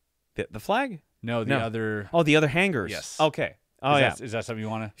the flag? No, the other. Oh, the other hangars. Yes. Okay. Oh, Is that something you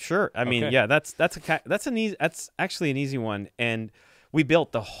want to? Sure. I mean, yeah, that's actually an easy one, and we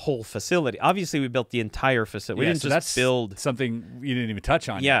built the whole facility. Obviously, we built the entire facility. We didn't just build something you didn't even touch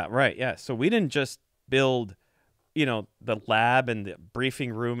on. Yeah, right. Yeah. So we didn't just build, the lab and the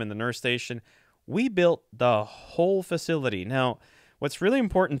briefing room and the nurse station. We built the whole facility. Now, what's really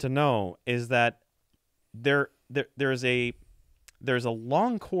important to know is that there's a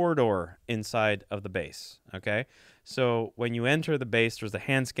long corridor inside of the base. Okay. So when you enter the base, there's the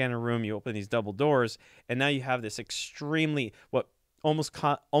hand scanner room. You open these double doors, and now you have this extremely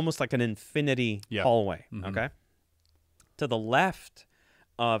almost like an infinity hallway. Okay. To the left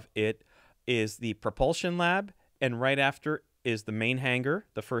of it is the propulsion lab, and right after is the main hangar,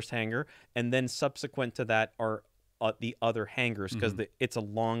 the first hangar, and then subsequent to that are the other hangars, because it's a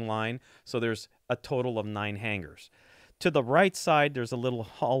long line. So there's a total of 9 hangars. To the right side, there's a little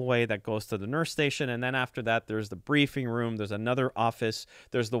hallway that goes to the nurse station, and then after that, there's the briefing room. There's another office.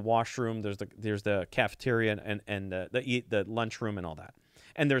 There's the washroom. There's the cafeteria and the lunchroom and all that.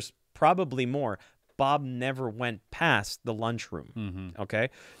 And there's probably more. Bob never went past the lunchroom. Okay,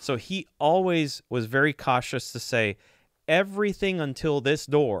 so he always was very cautious to say everything until this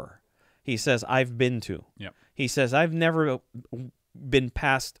door. He says I've been to. Yep. He says I've never been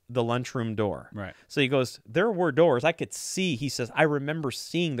past the lunchroom door. Right. So he goes, there were doors. I could see, he says, I remember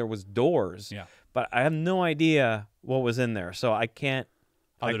seeing there was doors. Yeah. But I have no idea what was in there. So I can't.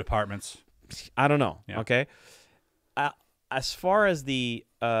 Other departments. I don't know. Yeah. Okay. As far as the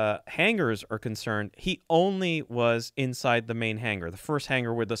hangars are concerned, he only was inside the main hangar, the first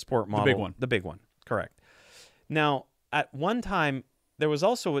hangar with the sport model. The big one. The big one. Correct. Now, at one time, there was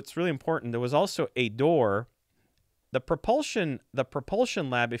also, it's really important, there was also a door. The propulsion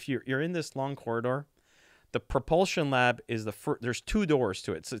lab, if you're in this long corridor, the propulsion lab is there's 2 doors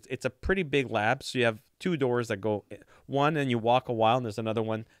to it. So it's a pretty big lab. So you have 2 doors that go, one and you walk a while, and there's another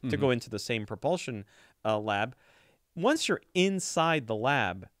one to go into the same propulsion lab. Once you're inside the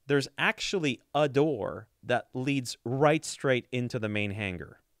lab, there's actually a door that leads right straight into the main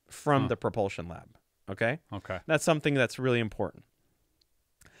hangar from the propulsion lab. Okay? Okay. That's something that's really important.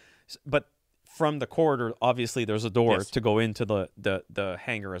 But from the corridor, obviously, there's a door to go into the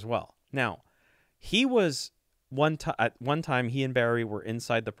hangar as well. Now, he was at one time, he and Barry were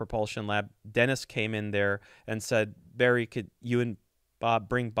inside the propulsion lab. Dennis came in there and said, "Barry, could you and Bob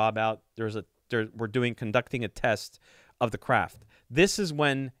bring Bob out? We're conducting a test of the craft." This is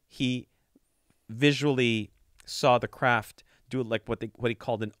when he visually saw the craft do like what he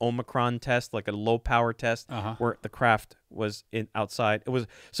called an Omicron test, like a low power test, where the craft was outside. It was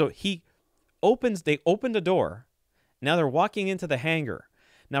so he. They open the door. Now they're walking into the hangar.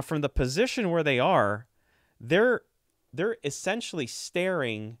 Now from the position where they are, they're essentially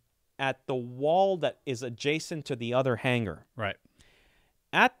staring at the wall that is adjacent to the other hangar. Right.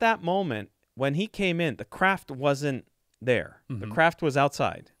 At that moment, when he came in, the craft wasn't there. The craft was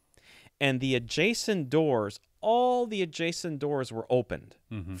outside. And the adjacent doors, all the adjacent doors were opened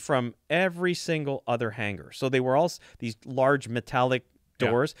from every single other hangar. So they were all these large metallic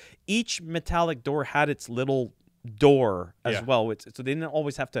doors. Each metallic door had its little door as well. So they didn't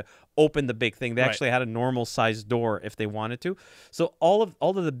always have to open the big thing. They actually had a normal sized door if they wanted to. So all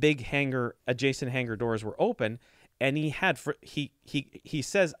of the big hangar, adjacent hangar doors were open. And he had, he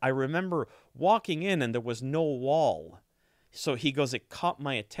says, I remember walking in and there was no wall. So he goes, it caught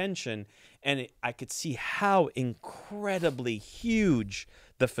my attention, and I could see how incredibly huge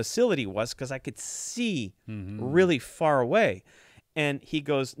the facility was because I could see really far away. And he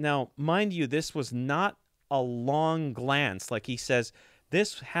goes, now, mind you, this was not a long glance. Like he says,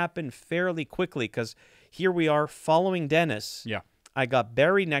 this happened fairly quickly because here we are following Dennis. Yeah. I got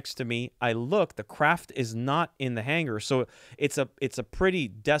Barry next to me. I look, the craft is not in the hangar. So it's a pretty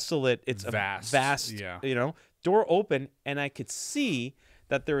desolate, it's vast, a vast, you know, door open, and I could see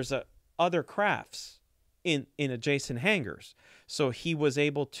that there's other crafts in adjacent hangars. So he was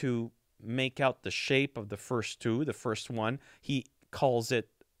able to make out the shape of the first two. The first one, he calls it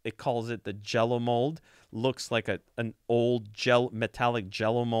the Jello mold. Looks like an old metallic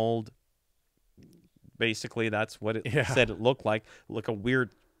Jello mold. Basically, that's what it said it looked like. Look, a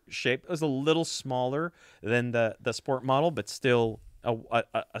weird shape. It was a little smaller than the sport model, but still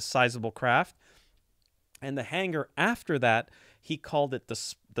a sizable craft. And the hangar after that, he called it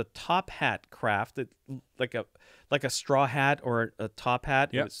the top hat craft, like a straw hat or a top hat.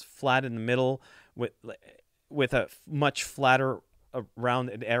 It was flat in the middle with a much flatter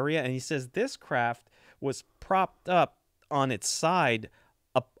rounded area. And he says this craft was propped up on its side,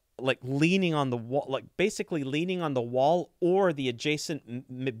 like leaning on the wall, like basically leaning on the wall or the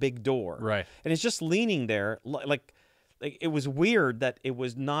adjacent big door. Right. And it's just leaning there, like it was weird that it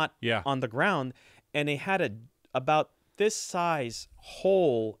was not on the ground. And it had about this size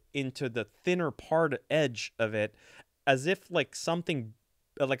hole into the thinner part edge of it, as if like something,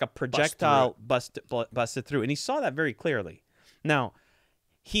 like a projectile busted through. And he saw that very clearly. Now,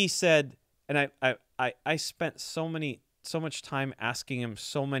 he said, and I spent so much time asking him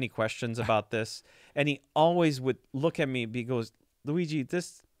so many questions about this, and he always would look at me. He goes, Luigi,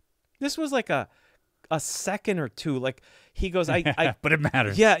 this was like a second or two. Like he goes, but it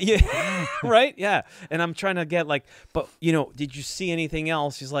matters. Yeah, right, yeah. And I'm trying to get like, but you know, did you see anything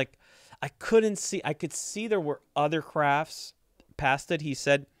else? He's like, I couldn't see. I could see there were other crafts past it. He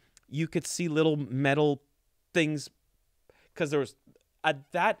said you could see little metal things because there was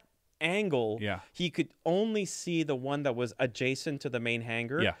at that angle. He could only see the one that was adjacent to the main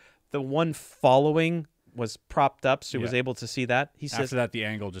hangar. The one following was propped up, so he was able to see that. He says after that, the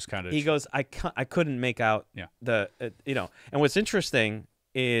angle just kind of. He goes, I couldn't make out the you know. And what's interesting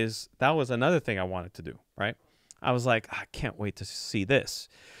is that was another thing I wanted to do. Right, I was like, I can't wait to see this.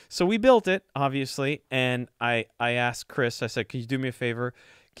 So we built it, obviously, and I asked Chris. I said, can you do me a favor?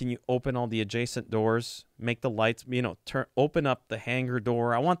 Can you open all the adjacent doors, make the lights, you know, open up the hangar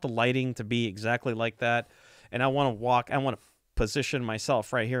door. I want the lighting to be exactly like that, and I want to position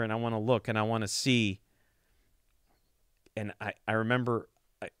myself right here, and I want to look, and I want to see. And I remember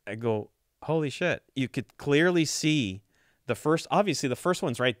I go, holy shit, you could clearly see the first, obviously the first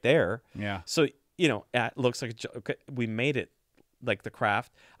one's right there. Yeah. So, you know, it looks like we made it like the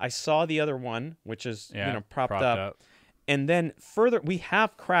craft. I saw the other one, which is, you know, propped up. And then further, we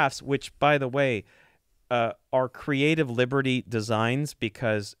have crafts, which, by the way, are Creative Liberty designs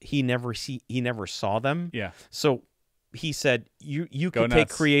because he never saw them. Yeah. So he said, you Go could take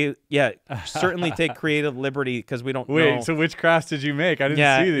nuts. certainly take Creative Liberty because we don't know. Wait, so which crafts did you make? I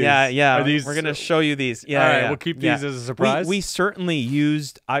didn't see these. Yeah. Are these, we're going to show you these. Yeah, all right, we'll keep these as a surprise. We certainly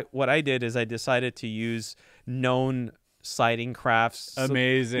used, what I did is I decided to use known sighting crafts.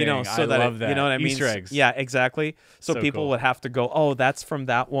 Amazing. You know, so I love that. You know what I mean? Easter eggs. Yeah, exactly. So people cool. would have to go, oh, that's from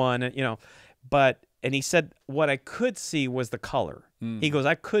that one, you know. And he said what I could see was the color. He goes,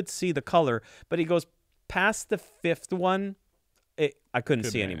 I could see the color, but he goes, past the fifth one, I couldn't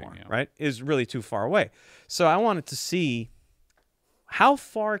see anymore, right? It was really too far away. So I wanted to see how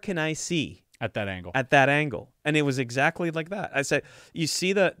far can I see at that angle. At that angle. And it was exactly like that. I said, you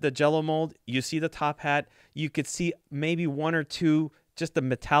see the Jello mold, you see the top hat, you could see maybe one or two, just a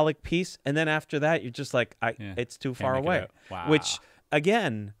metallic piece. And then after that, you're just like, it's too far away. Wow. Which,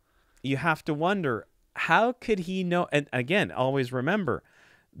 again, you have to wonder, how could he know? And again, always remember,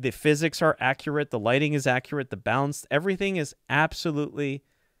 the physics are accurate, the lighting is accurate, the balance, everything is absolutely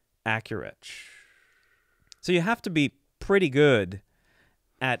accurate. So you have to be pretty good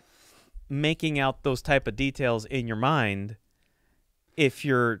at making out those type of details in your mind if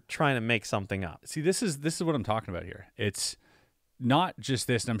you're trying to make something up. See, this is what I'm talking about here. It's not just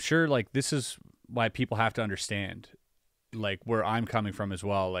this, and I'm sure like this is why people have to understand like where I'm coming from as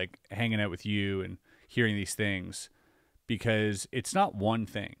well, like hanging out with you and hearing these things, because it's not one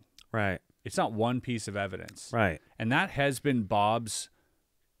thing. Right. It's not one piece of evidence. Right. And that has been Bob's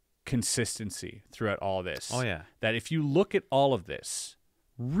consistency throughout all this. Oh, yeah. That if you look at all of this,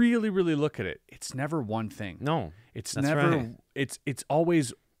 really, really look at it, it's never one thing. No. It's that's never, right. it's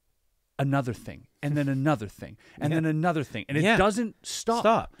always another thing, and then another thing, and then another thing. And it doesn't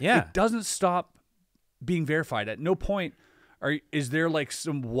stop. Yeah. It doesn't stop being verified. At no point is there like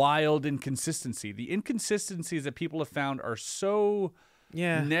some wild inconsistency. The inconsistencies that people have found are so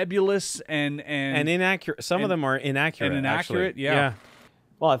nebulous and inaccurate. Some of them are inaccurate. And inaccurate, actually. Yeah.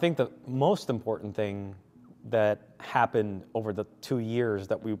 Well, I think the most important thing that happened over the 2 years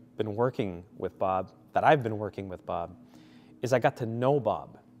that we've been working with Bob, that I've been working with Bob, is I got to know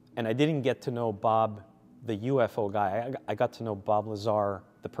Bob. And I didn't get to know Bob, the UFO guy. I got to know Bob Lazar,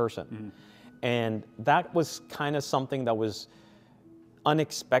 the person. Mm-hmm. And that was kind of something that was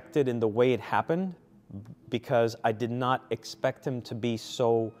unexpected in the way it happened, because I did not expect him to be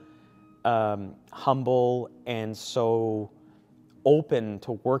so humble and so open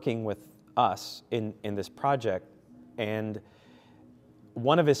to working with us in this project. And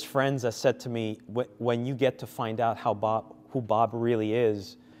one of his friends has said to me, when you get to find out who Bob really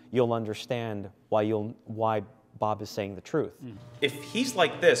is, you'll understand why Bob is saying the truth. If he's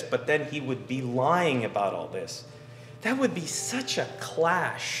like this, but then he would be lying about all this, that would be such a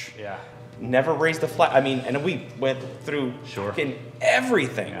clash. Yeah. Never raised a flag. I mean, and we went through in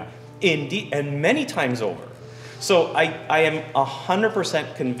everything, and many times over. So I am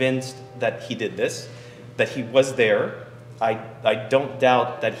 100% convinced that he did this, that he was there. I don't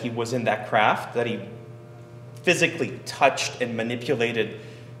doubt that he was in that craft, that he physically touched and manipulated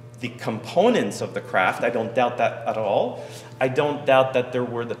the components of the craft. I don't doubt that at all. I don't doubt that there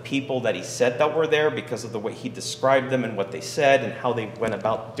were the people that he said that were there because of the way he described them and what they said and how they went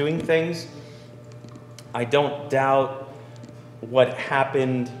about doing things. I don't doubt what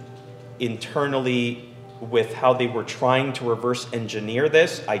happened internally with how they were trying to reverse engineer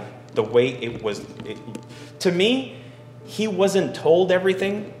this. The way it was, to me, he wasn't told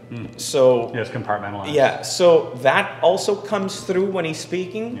everything. So it's compartmentalized. Yeah, so that also comes through when he's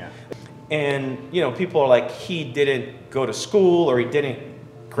speaking. Yeah. And people are like, he didn't go to school or he didn't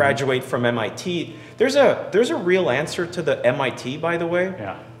graduate from MIT. There's a real answer to the MIT, by the way.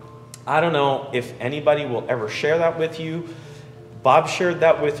 Yeah. I don't know if anybody will ever share that with you. Bob shared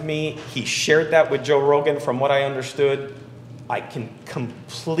that with me. He shared that with Joe Rogan, from what I understood. I can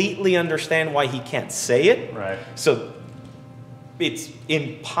completely understand why he can't say it. Right. So it's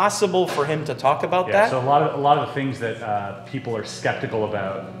impossible for him to talk about that. So a lot of the things that people are skeptical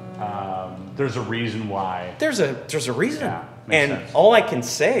about, there's a reason why. There's a reason. Yeah, and sense. All I can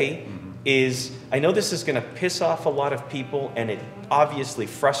say is, I know this is going to piss off a lot of people, and it's obviously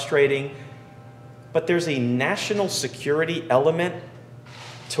frustrating, but there's a national security element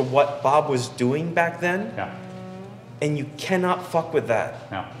to what Bob was doing back then. Yeah. And you cannot fuck with that.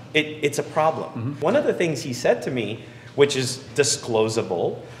 No. It's a problem. One of the things he said to me, which is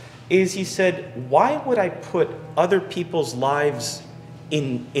disclosable, is he said, why would I put other people's lives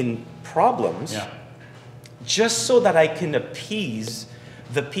in problems just so that I can appease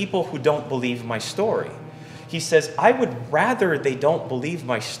the people who don't believe my story? He says, I would rather they don't believe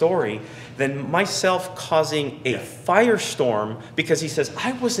my story than myself causing a firestorm, because he says,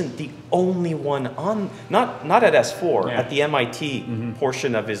 I wasn't the only one on, not at S4, at the MIT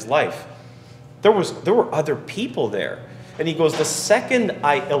portion of his life. There were other people there. And he goes, the second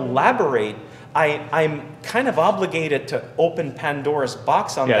I elaborate, I'm kind of obligated to open Pandora's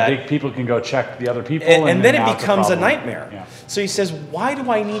box on that. Yeah, people can go check the other people. And then it becomes a nightmare. Yeah. So he says, why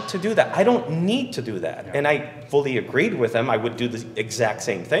do I need to do that? I don't need to do that. Yeah. And I fully agreed with him. I would do the exact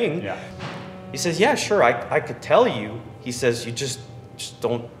same thing. Yeah. He says, yeah, sure, I could tell you. He says, you just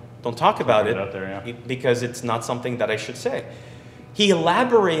don't talk about it out there, because it's not something that I should say. He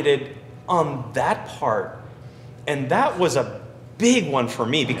elaborated on that part, and that was a big one for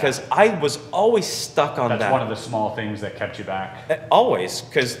me, because I was always stuck on that. That's one of the small things that kept you back. Always,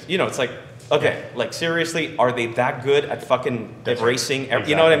 because, it's like, okay, like seriously, are they that good at fucking erasing?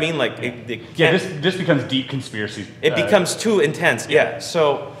 You know what I mean? Like, this becomes deep conspiracy. It becomes too intense. Yeah.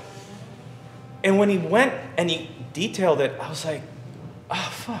 So, and when he went and he detailed it, I was like, oh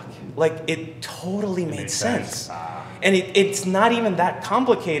fuck! Like it totally made sense. And it's not even that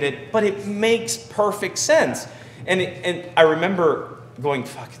complicated, but it makes perfect sense. And I remember going,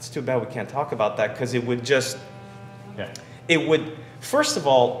 fuck, it's too bad we can't talk about that, because it would just, it would, first of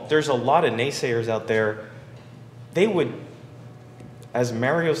all, there's a lot of naysayers out there. They would, as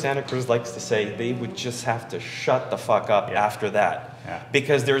Mario Santa Cruz likes to say, they would just have to shut the fuck up after that. Yeah.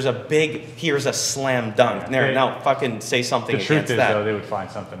 Because there's a big, here's a slam dunk. There, now fucking say something The against truth is, that. though, they would find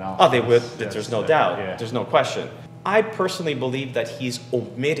something else. Oh, they would. That's There's no doubt. yeah. There's no question. I personally believe that he's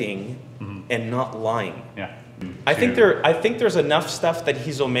omitting and not lying. Yeah. I think there's enough stuff that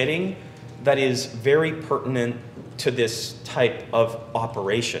he's omitting that is very pertinent to this type of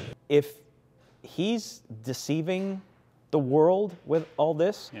operation. If he's deceiving the world with all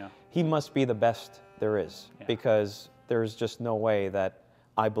this, he must be the best there is, because there's just no way that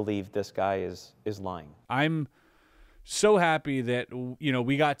I believe this guy is lying. I'm so happy that, you know,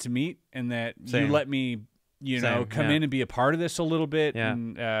 we got to meet and that you let me, you know, come in and be a part of this a little bit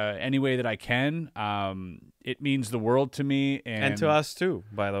in any way that I can. It means the world to me and to us too,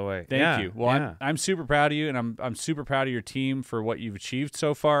 by the way. Thank you. Well, I'm super proud of you, and I'm super proud of your team for what you've achieved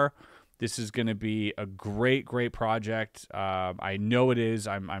so far. This is going to be a great, great project. I know it is.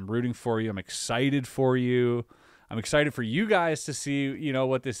 I'm rooting for you. I'm excited for you. I'm excited for you guys to see, you know,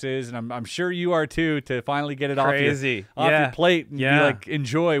 what this is, and I'm sure you are too, to finally get it off your plate and be like,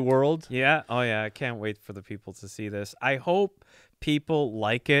 enjoy, world. Yeah. Oh yeah. I can't wait for the people to see this. I hope people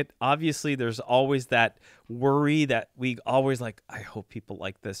like it. Obviously, there's always that worry that we always like, I hope people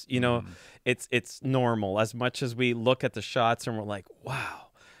like this. You know, it's normal. As much as we look at the shots and we're like, wow.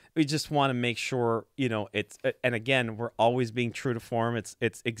 We just want to make sure, you know, it's, and again, we're always being true to form. It's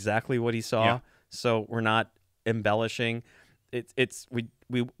exactly what he saw. So we're not embellishing.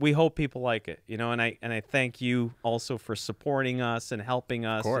 We hope people like it, you know, and I thank you also for supporting us and helping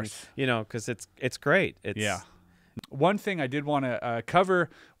us. Of course. And, you know, because it's great. It's, One thing I did want to cover,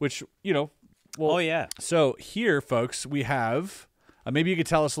 which, you know, well, so here, folks, we have. Maybe you could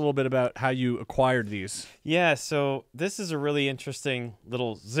tell us a little bit about how you acquired these. Yeah, so this is a really interesting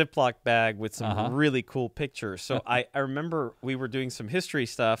little Ziploc bag with some really cool pictures. So I remember we were doing some history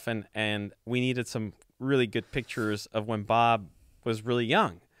stuff, and we needed some really good pictures of when Bob was really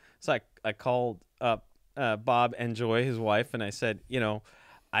young. So I called up Bob and Joy, his wife, and I said, you know,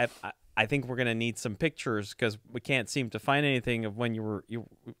 I think we're going to need some pictures because we can't seem to find anything of when you were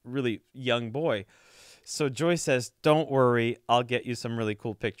really young boy. So Joy says, don't worry, I'll get you some really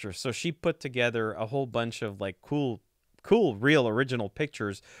cool pictures. So she put together a whole bunch of like cool, real original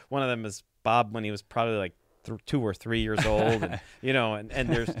pictures. One of them is Bob when he was probably like 2 or 3 years old. And, you know, and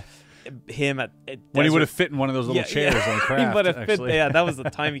there's him at when he would have fit in one of those little chairs on Craft. He would have fit, that was the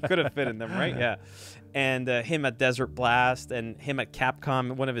time he could have fit in them, right? Yeah. And him at Desert Blast and him at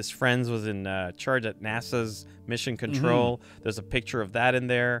Capcom. One of his friends was in charge at NASA's Mission Control. There's a picture of that in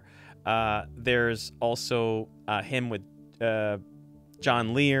there. There's also him with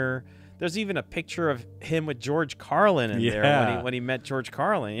John Lear. There's even a picture of him with George Carlin in there when he met George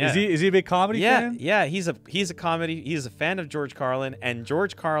Carlin. Yeah. Is he a big comedy fan? Yeah, he's a comedy. He's a fan of George Carlin, and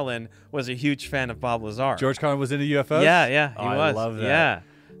George Carlin was a huge fan of Bob Lazar. George Carlin was into UFOs? Yeah, he was. I love that. Yeah.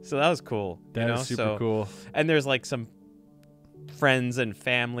 So that was cool. That is super cool. And there's like some friends and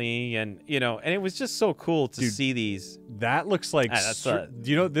family, and you know, and it was just so cool to see these. That looks like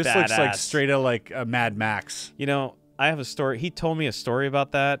you know, this looks like straight out like a Mad Max. You know, I have a story. He told me a story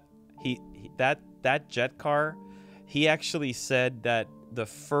about that. That jet car, he actually said that the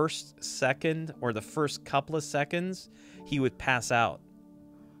first second or the first couple of seconds he would pass out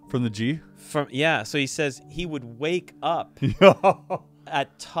from the G. So he says he would wake up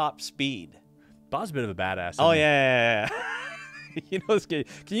at top speed. Bob's a bit of a badass. Oh yeah. You know, can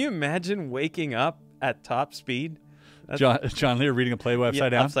you imagine waking up at top speed? John Lear reading a Playboy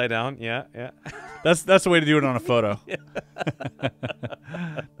upside down? Upside down, yeah. That's the way to do it on a photo.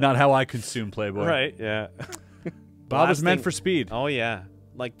 Not how I consume Playboy. Right, yeah. Bob was meant for speed. Oh, yeah.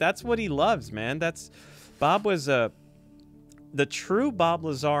 Like, that's what he loves, man. Bob was the true Bob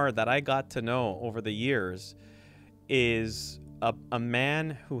Lazar that I got to know over the years is a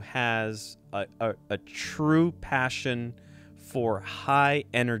man who has a true passion for high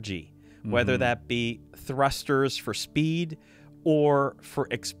energy, whether that be thrusters for speed or for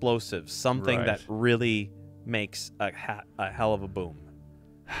explosives, something that really makes a hell of a boom.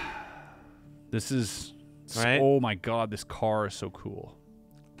 This is oh my god, this car is so cool.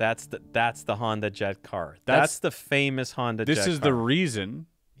 That's the Honda Jet car. That's the famous Honda Jet car. This is the reason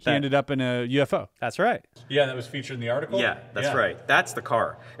he ended up in a UFO. That's right. Yeah, that was featured in the article? Yeah, that's right. That's the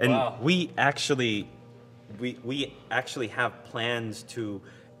car. And we actually have plans to,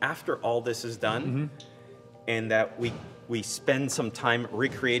 after all this is done, and that we we spend some time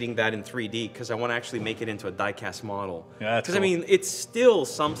recreating that in 3D because I want to actually make it into a die-cast model. Yeah, that's Because, I mean, it's still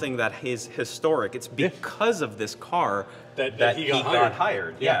something that is historic. It's because of this car that he got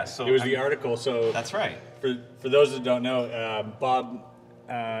hired. Yeah, so it was the article. So that's right. For those that don't know, Bob,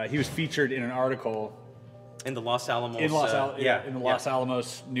 he was featured in an article in the Los Alamos. In the Los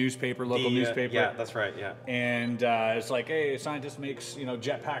Alamos newspaper, local newspaper. Yeah, that's right. Yeah. And it's like, hey, a scientist makes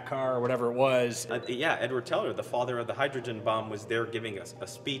jetpack car or whatever it was. Edward Teller, the father of the hydrogen bomb, was there giving a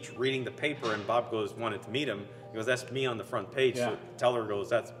speech, reading the paper, and Bob wanted to meet him. He goes, that's me on the front page. Yeah. So Teller goes,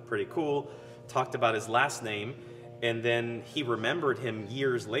 that's pretty cool. Talked about his last name. And then he remembered him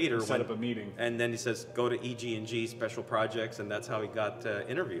years later. Set up a meeting. And then he says, go to EG&G Special Projects, and that's how he got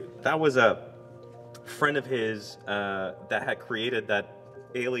interviewed. That was a friend of his that had created that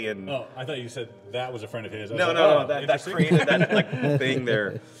alien. Oh, I thought you said that was a friend of his. No, that created that thing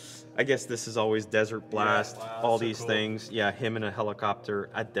there. I guess this is always Desert Blast, all these things. Yeah, him in a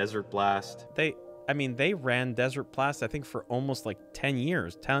helicopter at Desert Blast. They ran Desert Blast, I think, for almost like 10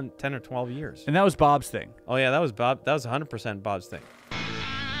 years, 10 or 12 years. And that was Bob's thing. Oh, yeah, that was 100% Bob's thing.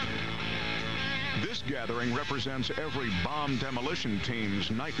 This gathering represents every bomb demolition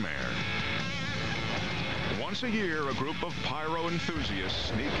team's nightmare. Once a year, a group of pyro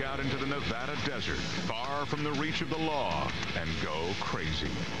enthusiasts sneak out into the Nevada desert, far from the reach of the law, and go crazy.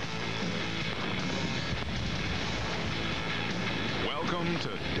 Welcome to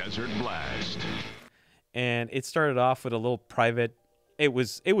Desert Blast. And it started off with a little private. It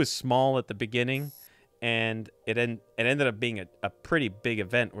was small at the beginning, and it ended up being a pretty big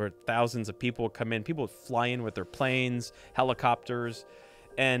event where thousands of people would come in. People would fly in with their planes, helicopters,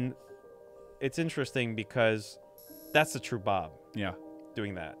 and it's interesting because that's the true Bob. Yeah,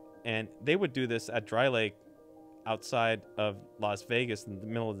 doing that, and they would do this at Dry Lake, outside of Las Vegas, in the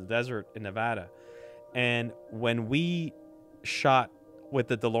middle of the desert in Nevada. And when we shot with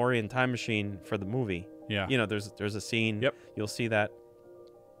the DeLorean time machine for the movie, there's a scene. Yep, you'll see that.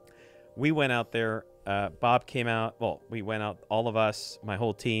 We went out there. Bob came out. Well, we went out. All of us, my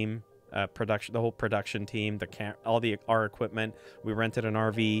whole team, the whole production team, our equipment. We rented an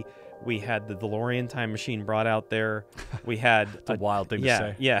RV. We had the DeLorean time machine brought out there. We had a wild thing to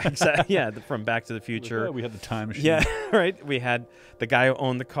say. Yeah, exactly. Yeah, from Back to the Future. Yeah, we had the time machine. Yeah, right. We had the guy who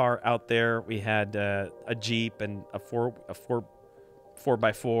owned the car out there. We had a Jeep and a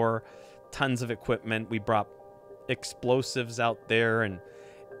 4x4, tons of equipment. We brought explosives out there,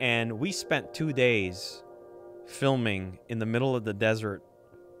 and we spent 2 days filming in the middle of the desert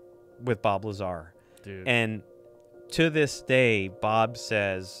with Bob Lazar. Dude. And to this day, Bob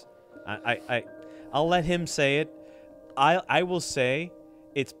says, I'll let him say it. I will say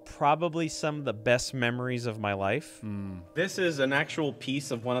it's probably some of the best memories of my life. This is an actual piece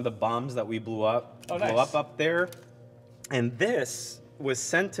of one of the bombs that we blew up. Up there. And this was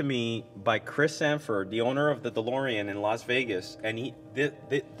sent to me by Chris Sanford, the owner of the DeLorean in Las Vegas. And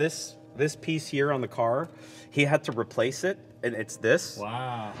this piece here on the car, he had to replace it. And it's this.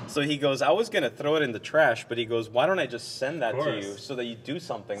 Wow. So he goes, I was going to throw it in the trash, but he goes, why don't I just send that to you so that you do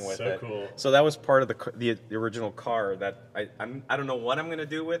something with it? So cool. So that was part of the original car that I don't know what I'm going to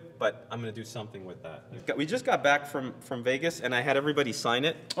do with, but I'm going to do something with that. We just got back from Vegas, and I had everybody sign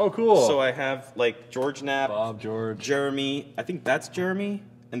it. Oh, cool. So I have, like, George Knapp. Bob, George. Jeremy. I think that's Jeremy.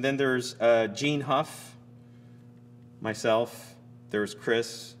 And then there's Gene Huff. Myself. There's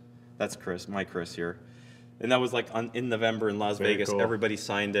Chris. That's Chris. My Chris here. And that was like in November in Las Vegas. Cool. Everybody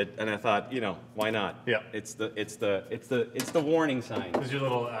signed it, and I thought, why not? Yeah. It's the warning sign. This is your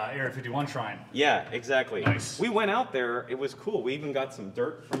little Area 51 shrine. Yeah, exactly. Nice. We went out there. It was cool. We even got some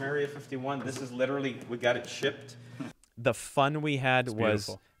dirt from Area 51. This is literally, we got it shipped. The fun we had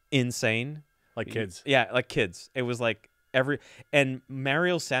was insane. Like kids. Yeah, like kids. It was like and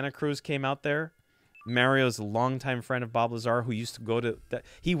Mario Santa Cruz came out there. Mario's a longtime friend of Bob Lazar, who used to go to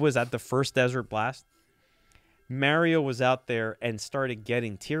he was at the first Desert Blast. Mario was out there and started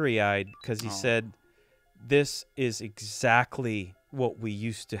getting teary-eyed because he said, this is exactly what we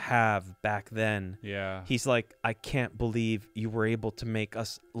used to have back then. Yeah. He's like, I can't believe you were able to make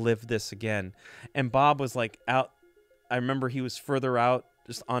us live this again. And Bob was like out. I remember he was further out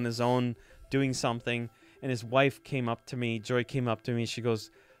just on his own doing something. And his wife came up to me. Joy came up to me. She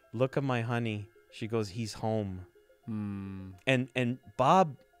goes, look at my honey. She goes, he's home. And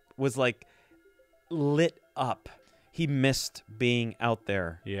Bob was like lit up. He missed being out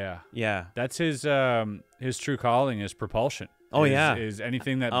there. Yeah. Yeah. That's his true calling is propulsion. Oh, is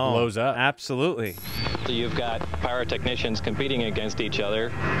anything that blows up. Absolutely. So you've got pyrotechnicians competing against each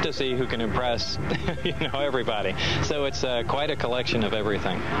other to see who can impress, everybody. So it's quite a collection of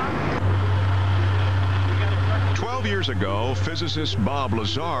everything. 12 years ago, physicist Bob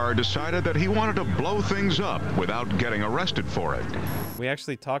Lazar decided that he wanted to blow things up without getting arrested for it. We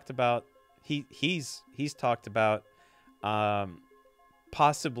actually talked about he's talked about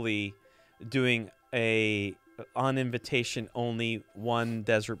possibly doing a on invitation only one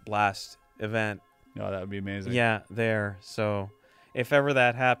Desert Blast event. Oh, that would be amazing. Yeah, there. So if ever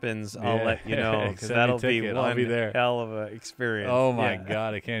that happens, I'll let you know, because that'll be one hell of an experience. Oh my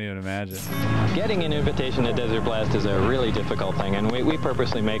God, I can't even imagine. Getting an invitation to Desert Blast is a really difficult thing, and we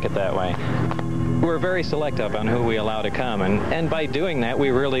purposely make it that way. We're very selective on who we allow to come, and by doing that,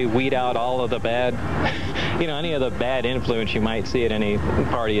 we really weed out all of the bad, you know, any of the bad influence you might see at any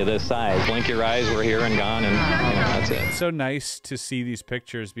party of this size. Blink your eyes, we're here and gone, and you know, that's it. It's so nice to see these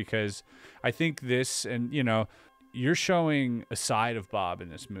pictures, because I think this, and you know, you're showing a side of Bob in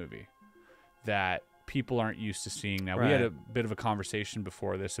this movie that people aren't used to seeing. Now, we had a bit of a conversation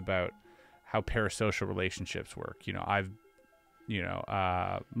before this about how parasocial relationships work. You know, I've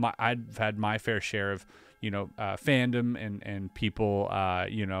had my fair share of, you know, fandom and people,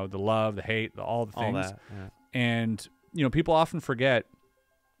 you know, the love, the hate, all the things. All that, yeah. And, you know, people often forget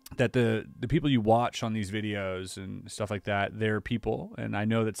that the people you watch on these videos and stuff like that, they're people. And I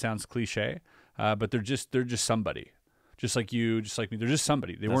know that sounds cliche, but they're just somebody, just like you, just like me. They're just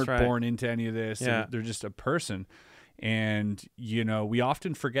somebody. They weren't born into any of this. Yeah. They're just a person. And, you know, we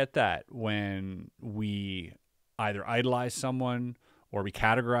often forget that when we either idolize someone or we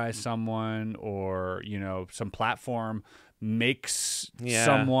categorize someone, or, you know, some platform makes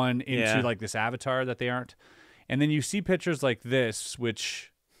someone into like this avatar that they aren't. And then you see pictures like this, which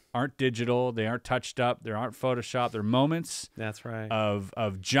aren't digital, they aren't touched up, they aren't photoshopped, they're moments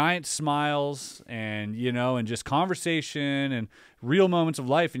of giant smiles and, you know, and just conversation and real moments of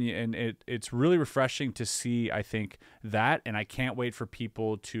life, and it's really refreshing to see, I think, that, and I can't wait for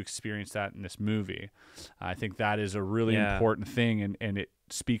people to experience that in this movie. I think that is a really important thing, and it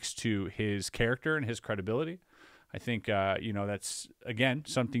speaks to his character and his credibility. I think you know, that's again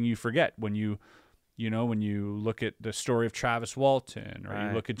something you forget when you know, when you look at the story of Travis Walton, or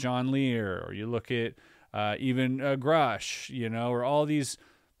you look at John Lear, or you look at even Grush, you know, or all these,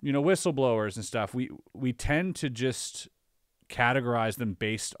 you know, whistleblowers and stuff. We tend to just categorize them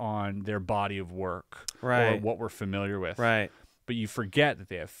based on their body of work or what we're familiar with. Right. But you forget that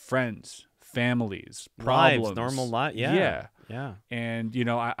they have friends, families, problems, lives, normal life. Yeah. Yeah. And, you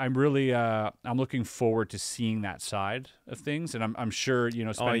know, I'm really, I'm looking forward to seeing that side of things. And I'm sure, you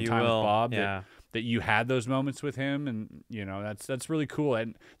know, spending time with Bob, that you had those moments with him, and, you know, that's really cool.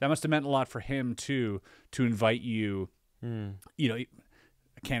 And that must have meant a lot for him too, to invite you. You know, I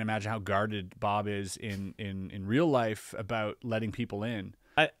can't imagine how guarded Bob is in real life about letting people in.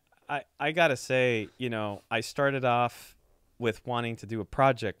 I gotta say, you know, I started off with wanting to do a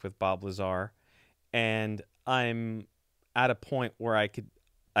project with Bob Lazar, and I'm at a point where I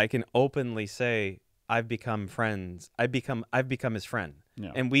can openly say I've become friends. I've become his friend,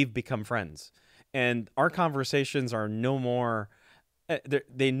 and we've become friends. And our conversations are no more,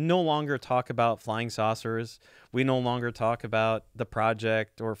 they no longer talk about flying saucers. We no longer talk about the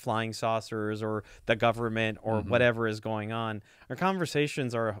project or flying saucers or the government or whatever is going on. Our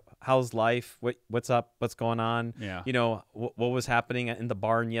conversations are, how's life? What's up? What's going on? Yeah. You know, what was happening in the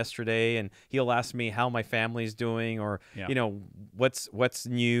barn yesterday? And he'll ask me how my family's doing, or, you know, what's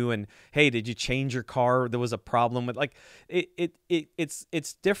new? And, hey, did you change your car? There was a problem with, like,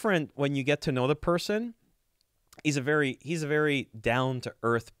 it's different when you get to know the person. He's a very down to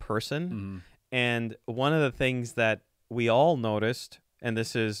earth person. And one of the things that we all noticed, and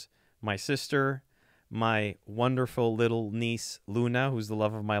this is my sister, my wonderful little niece, Luna, who's the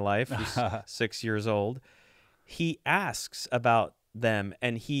love of my life, who's 6 years old, he asks about them.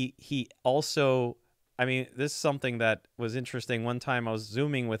 And he also, I mean, this is something that was interesting. One time I was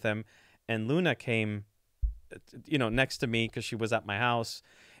Zooming with him, and Luna came, you know, next to me because she was at my house.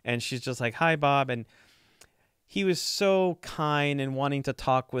 And she's just like, hi, Bob. And he was so kind and wanting to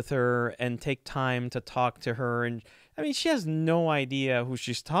talk with her and take time to talk to her. And I mean, she has no idea who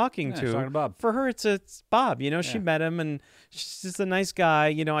she's talking to. She's talking to Bob. For her, it's Bob. You know, she met him, and she's just a nice guy.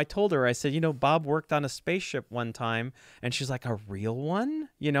 You know, I told her, I said, you know, Bob worked on a spaceship one time. And she's like, a real one?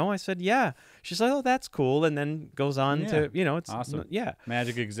 You know, I said, yeah. She's like, oh, that's cool. And then goes on to, you know, it's awesome. Yeah.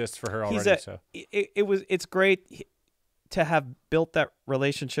 Magic exists for her already. It's great to have built that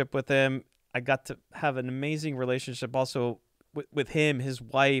relationship with him. I got to have an amazing relationship also with him, his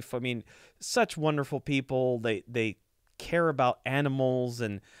wife. I mean, such wonderful people. They care about animals,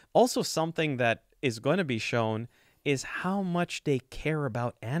 and also something that is going to be shown is how much they care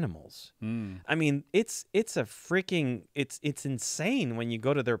about animals. I mean, it's insane when you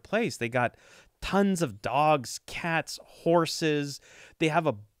go to their place. They got tons of dogs, cats, horses. They have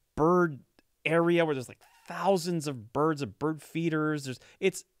a bird area where there's like thousands of birds of bird feeders.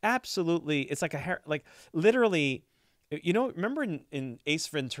 It's like like literally, you know, remember in Ace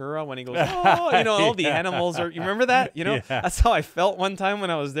Ventura when he goes, oh, you know, all the animals are, you remember that? You know, that's how I felt one time when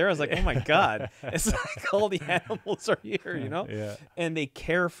I was there. I was like, oh my God, it's like all the animals are here, you know? Yeah. And they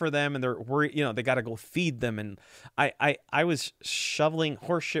care for them and they're worried, you know, they got to go feed them. And I was shoveling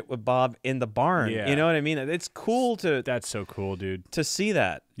horse shit with Bob in the barn. Yeah. You know what I mean? It's cool That's so cool, dude. to see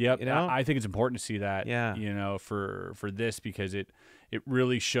that. Yep. You know? I think it's important to see that, Yeah. you know, for this, because it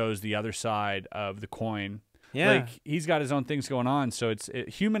really shows the other side of the coin. Yeah. Like, he's got his own things going on. So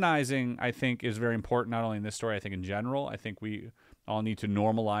humanizing, I think, is very important, not only in this story, I think in general. I think we all need to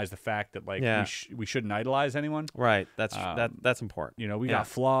normalize the fact that, like, we shouldn't idolize anyone. Right. That's important. You know, we got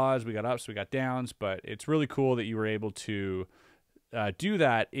flaws, we got ups, we got downs, but it's really cool that you were able to do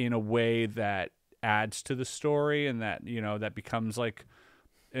that in a way that adds to the story, and that, you know, that becomes like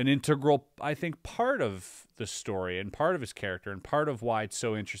an integral, I think, part of the story and part of his character and part of why it's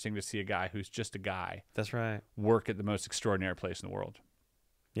so interesting to see a guy who's just a guy. That's right. Work at the most extraordinary place in the world.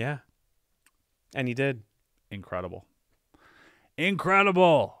 Yeah. And he did. Incredible.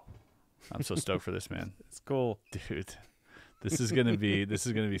 Incredible. I'm so stoked for this, man. It's cool. Dude. This is gonna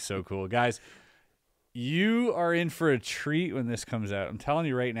be so cool. Guys, you are in for a treat when this comes out. I'm telling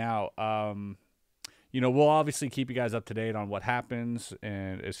you right now. You know, we'll obviously keep you guys up to date on what happens,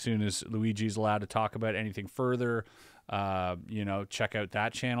 and as soon as Luigi's allowed to talk about anything further, you know, check out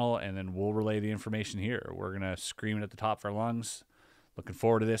that channel, and then we'll relay the information here. We're gonna scream it at the top of our lungs. Looking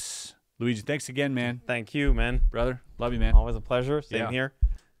forward to this. Luigi, thanks again, man. Thank you, man. Brother, love you, man. Always a pleasure. Same here.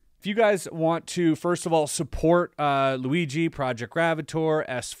 If you guys want to, first of all, support Luigi, Project Gravator,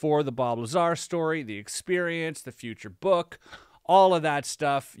 S4, the Bob Lazar story, the experience, the future book, all of that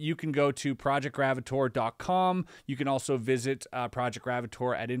stuff, you can go to projectgravator.com. You can also visit Project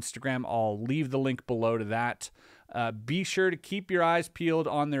Gravator at Instagram. I'll leave the link below to that. Be sure to keep your eyes peeled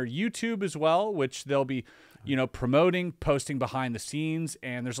on their YouTube as well, which they'll be, you know, promoting, posting behind the scenes,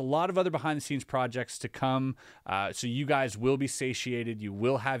 and there's a lot of other behind the scenes projects to come. So you guys will be satiated. You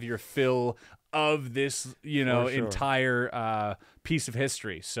will have your fill of this, you know, entire piece of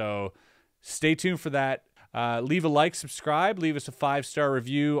history. So stay tuned for that. Leave a like, subscribe, leave us a 5-star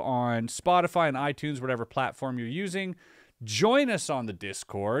review on Spotify and iTunes, whatever platform you're using. Join us on the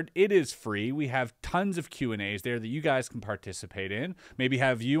Discord. It is free. We have tons of Q&As there that you guys can participate in. Maybe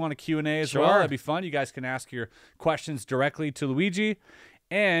have you on a Q&A as well. That'd be fun. You guys can ask your questions directly to Luigi.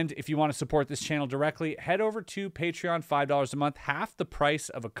 And if you want to support this channel directly, head over to Patreon, $5 a month, half the price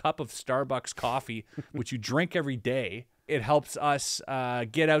of a cup of Starbucks coffee, which you drink every day. It helps us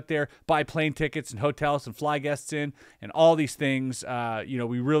get out there, buy plane tickets and hotels and fly guests in and all these things. You know,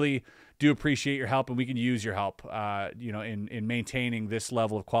 we really do appreciate your help, and we can use your help, you know, in maintaining this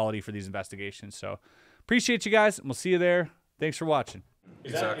level of quality for these investigations. So appreciate you guys, and we'll see you there. Thanks for watching.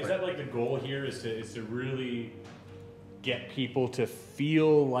 Is that like the goal here is to really get people to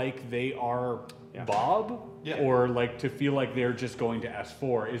feel like they are Bob? Yeah. Or like to feel like they're just going to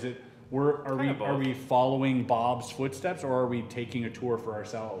S4? Is it... Are we following Bob's footsteps, or are we taking a tour for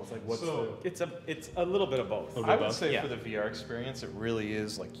ourselves? Like, what's It's a little bit of both. I would say for the VR experience, it really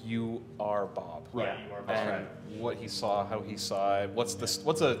is like you are Bob. Right. Yeah, you are Bob. And what he saw, how he saw it. What's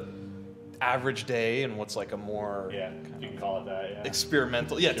a average day, and what's like a more you can call it that.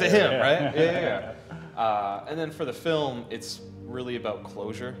 Experimental. Yeah, to him, right? Yeah. And then for the film, it's really about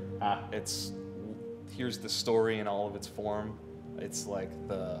closure. It's here's the story in all of its form. It's like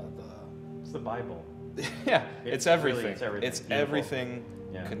It's the Bible. Yeah, it's everything. Really, it's everything. It's everything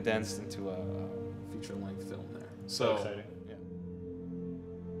condensed into a feature-length film there. So exciting.